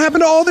 what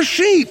happened to all the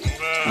sheep?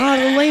 Oh,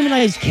 the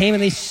Lamanites came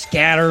and they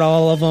scattered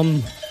all of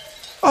them.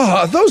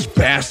 Oh, those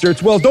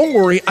bastards. Well, don't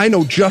worry. I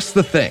know just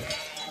the thing.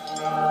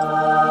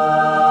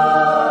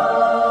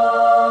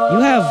 You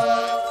have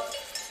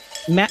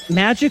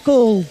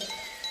magical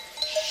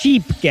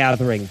sheep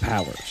gathering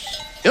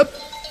powers. Yep.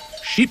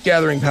 Sheep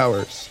gathering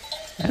powers.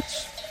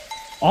 That's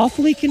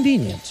awfully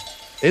convenient.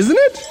 isn't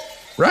it?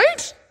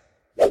 Right?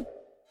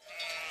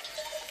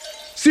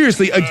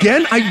 Seriously,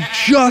 again, I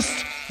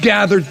just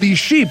gathered these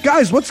sheep.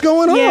 Guys, what's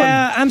going on?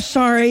 Yeah, I'm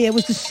sorry. It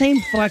was the same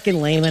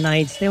fucking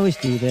Lamanites. They always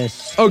do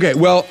this. Okay,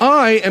 well,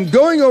 I am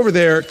going over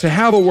there to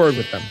have a word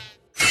with them.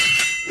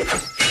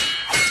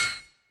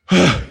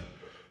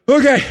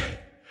 Okay,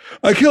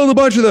 I killed a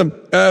bunch of them.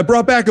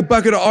 Brought back a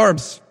bucket of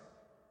arms.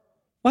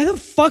 Why the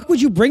fuck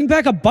would you bring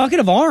back a bucket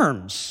of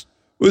arms?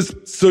 Was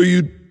so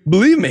you'd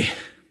believe me.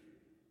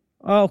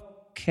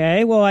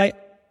 Okay, well,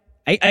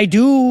 I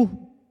do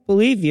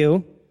believe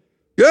you.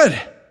 Good.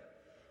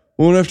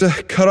 Won't have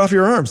to cut off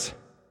your arms.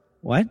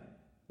 What?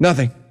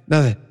 Nothing.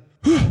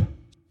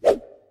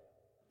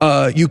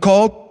 You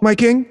called, my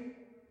king?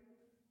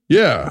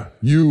 Yeah,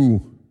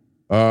 you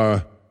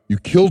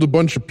killed a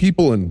bunch of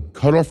people and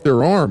cut off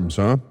their arms,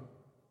 huh?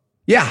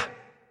 Yeah.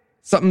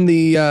 Something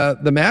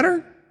the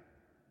matter?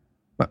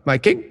 My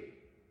king?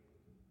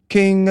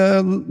 King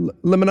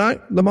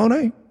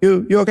Limone?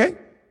 You okay?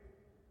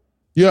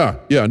 Yeah,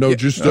 no,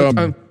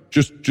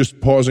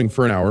 just pausing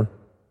for an hour.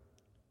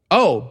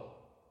 Oh,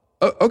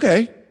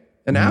 okay.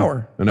 An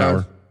hour. An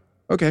hour.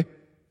 Okay.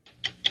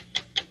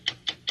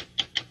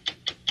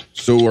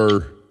 So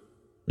are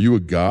you a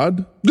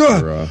god?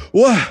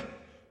 What?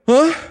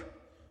 Huh?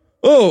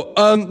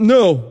 Oh,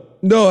 no,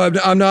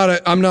 I'm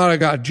not a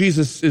god.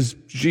 Jesus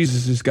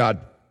is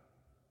God.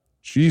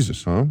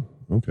 Jesus, huh?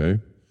 Okay.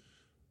 I'm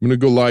gonna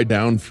go lie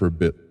down for a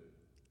bit.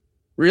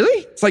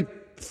 Really? It's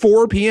like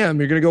 4 p.m.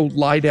 You're gonna go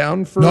lie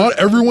down for... Not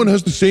everyone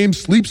has the same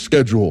sleep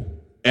schedule,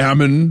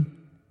 Ammon.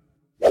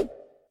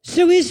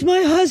 So is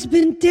my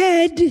husband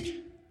dead?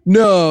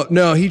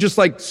 No, he just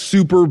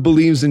super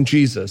believes in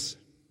Jesus.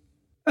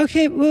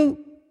 Okay, well,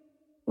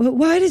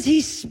 why does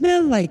he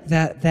smell like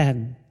that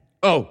then?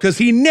 Oh, because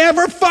he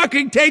never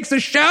fucking takes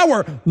a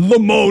shower.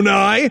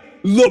 Lamoni.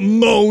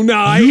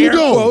 You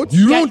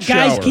don't shower.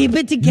 Guys, keep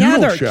it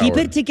together. Keep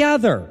it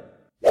together.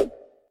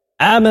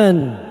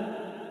 Ammon,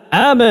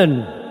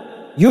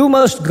 you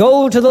must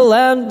go to the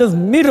land of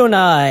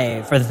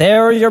Mironai, for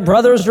there your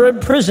brothers are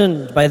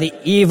imprisoned by the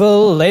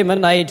evil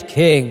Lamanite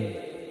king.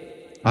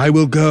 I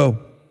will go.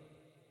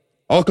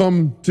 I'll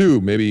come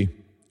too, maybe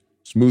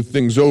smooth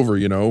things over,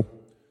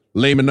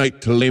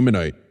 Lamanite to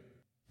Lamanite.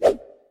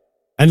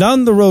 And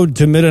on the road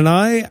to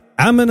Mironai,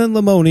 Ammon and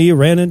Lamoni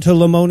ran into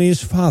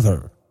Lamoni's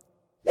father.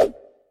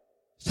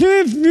 So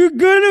if you're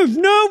gonna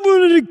not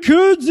one of the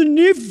Kurds in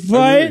this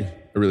fight,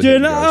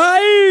 then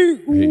I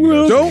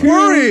will Don't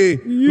worry,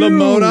 you.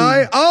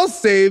 Lamoni. I'll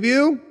save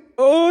you.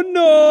 Oh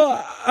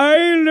no,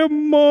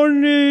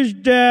 Lamoni's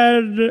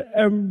dad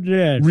am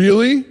dead.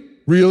 Really?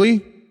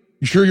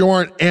 You sure you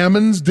aren't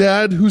Ammon's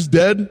dad who's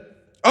dead?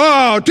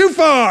 Oh, too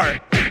far!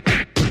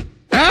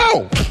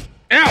 Ow!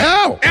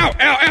 Ow!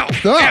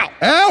 Stop!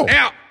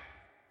 Ow!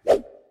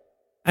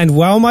 And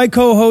while my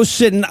co-hosts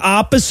sit in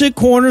opposite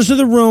corners of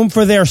the room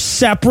for their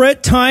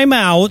separate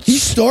timeouts... He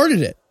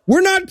started it.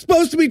 We're not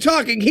supposed to be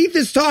talking. Heath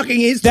is talking.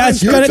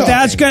 That's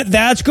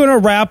gonna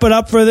wrap it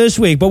up for this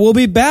week. But we'll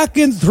be back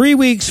in 3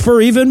 weeks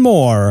for even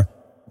more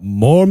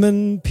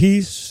Mormon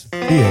Peace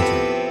Theater.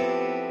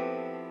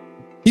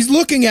 He's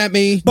looking at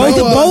me.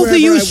 Both of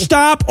you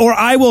stop, or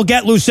I will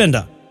get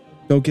Lucinda.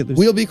 Don't get Lucinda.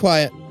 We'll be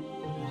quiet.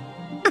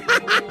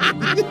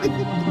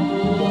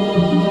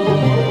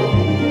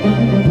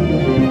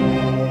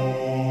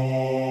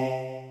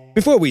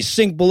 Before we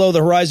sink below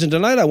the horizon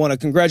tonight, I want to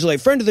congratulate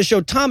friend of the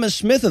show Thomas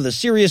Smith of the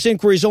Serious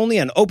Inquiries Only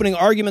and Opening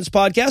Arguments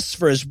podcasts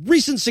for his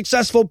recent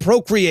successful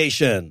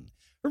procreation.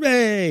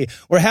 Hooray!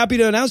 We're happy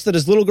to announce that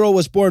his little girl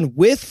was born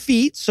with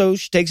feet, so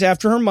she takes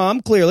after her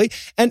mom, clearly.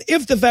 And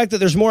if the fact that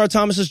there's more of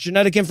Thomas's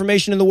genetic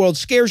information in the world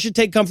scares you,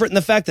 take comfort in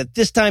the fact that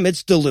this time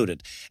it's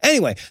diluted.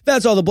 Anyway,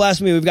 that's all the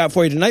blasphemy we've got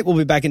for you tonight. We'll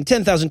be back in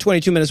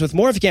 10,022 minutes with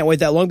more. If you can't wait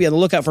that long, be on the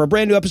lookout for a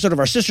brand new episode of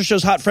our sister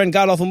show's Hot Friend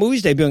God Awful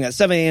Movies, debuting at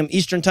 7 a.m.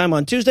 Eastern Time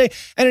on Tuesday,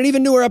 and an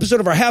even newer episode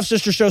of our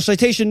half-sister show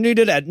Citation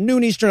Needed at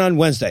noon Eastern on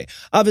Wednesday.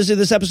 Obviously,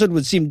 this episode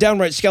would seem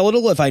downright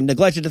skeletal if I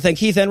neglected to thank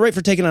Heath Enright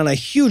for taking on a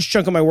huge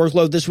chunk of my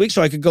workload this week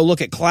so I could go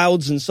look at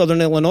clouds in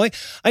southern Illinois.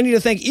 I need to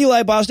thank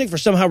Eli Bosnick for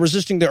somehow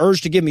resisting the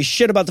urge to give me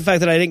shit about the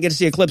fact that I didn't get to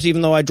see eclipse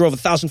even though I drove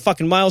 1,000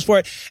 fucking miles for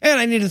it. And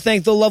I need to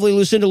thank the lovely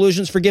Lucinda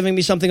Illusions for giving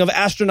me something of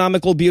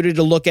astronomical beauty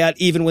to look at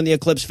even when the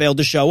eclipse failed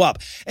to show up.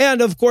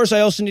 And of course, I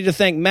also need to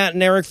thank Matt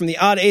and Eric from the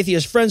Odd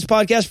Atheist Friends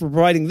podcast for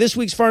providing this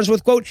week's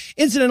Farnsworth quote.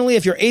 Incidentally,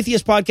 if your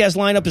atheist podcast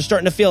lineup is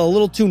starting to feel a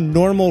little too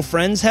normal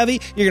Friends heavy,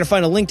 you're going to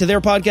find a link to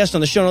their podcast on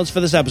the show notes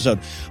for this episode.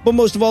 But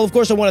most of all, of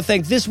course, I want to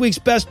thank this week's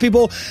best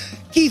people: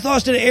 Keith,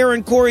 Austin,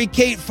 Aaron, Corey,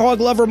 Kate, Fog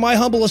Lover, My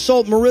Humble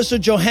Assault, Marissa,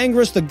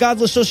 Johangris, The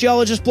Godless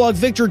Sociologist Blog,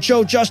 Victor,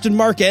 Joe, Justin,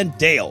 Mark, and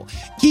Dale.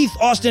 Keith,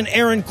 Austin,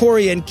 Aaron,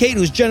 Corey, and Kate,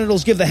 whose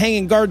genitals give the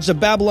hanging gardens of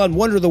Babylon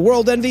wonder the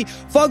world envy.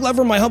 Fog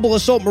Lover, My Humble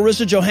Assault,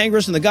 Marissa,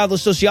 Johangris, and The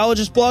Godless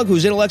Sociologist Blog,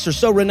 whose intellects are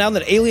so renowned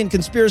that alien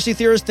conspiracy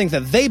theorists think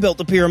that they built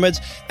the pyramids.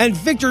 And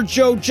Victor,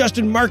 Joe,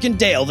 Justin, Mark, and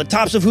Dale, the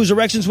tops of whose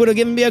erections would have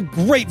given me a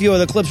great view of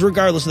the eclipse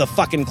regardless of the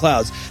fucking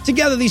clouds.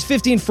 Together, these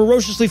 15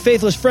 ferociously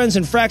faithless friends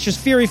and fractious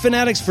fury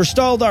fanatics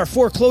forestalled our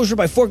foreclosure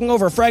by forking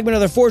over a fragment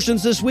of their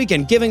fortunes this week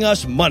and giving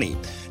us money.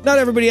 Not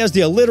everybody has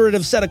the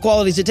alliterative set of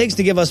qualities it takes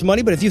to give us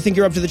money, but if you think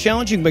you're up to the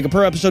challenge, you can make a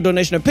per-episode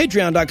donation at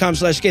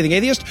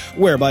patreon.com/ScathingAtheist,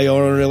 whereby you'll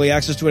earn early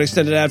access to an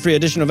extended ad-free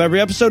edition of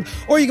every episode,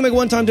 or you can make a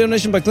one-time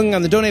donation by clicking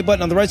on the donate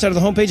button on the right side of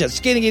the homepage at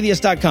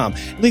ScathingAtheist.com.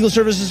 Legal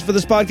services for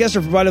this podcast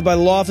are provided by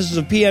the law offices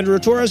of P. Andrew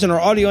Torres, and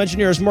our audio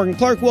engineer is Morgan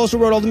Clark, who also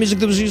wrote all the music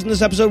that was used in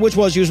this episode, which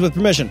was used with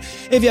permission.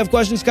 If you have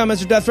questions,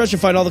 comments, or death threats,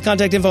 you'll find all the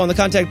contact info on the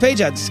contact page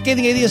at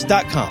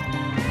ScathingAtheist.com.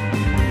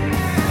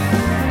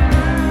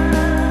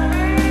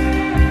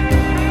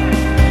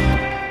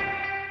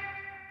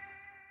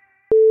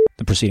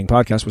 The preceding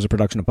podcast was a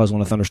production of Puzzle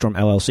and a Thunderstorm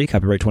LLC,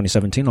 copyright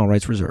 2017, all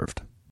rights reserved.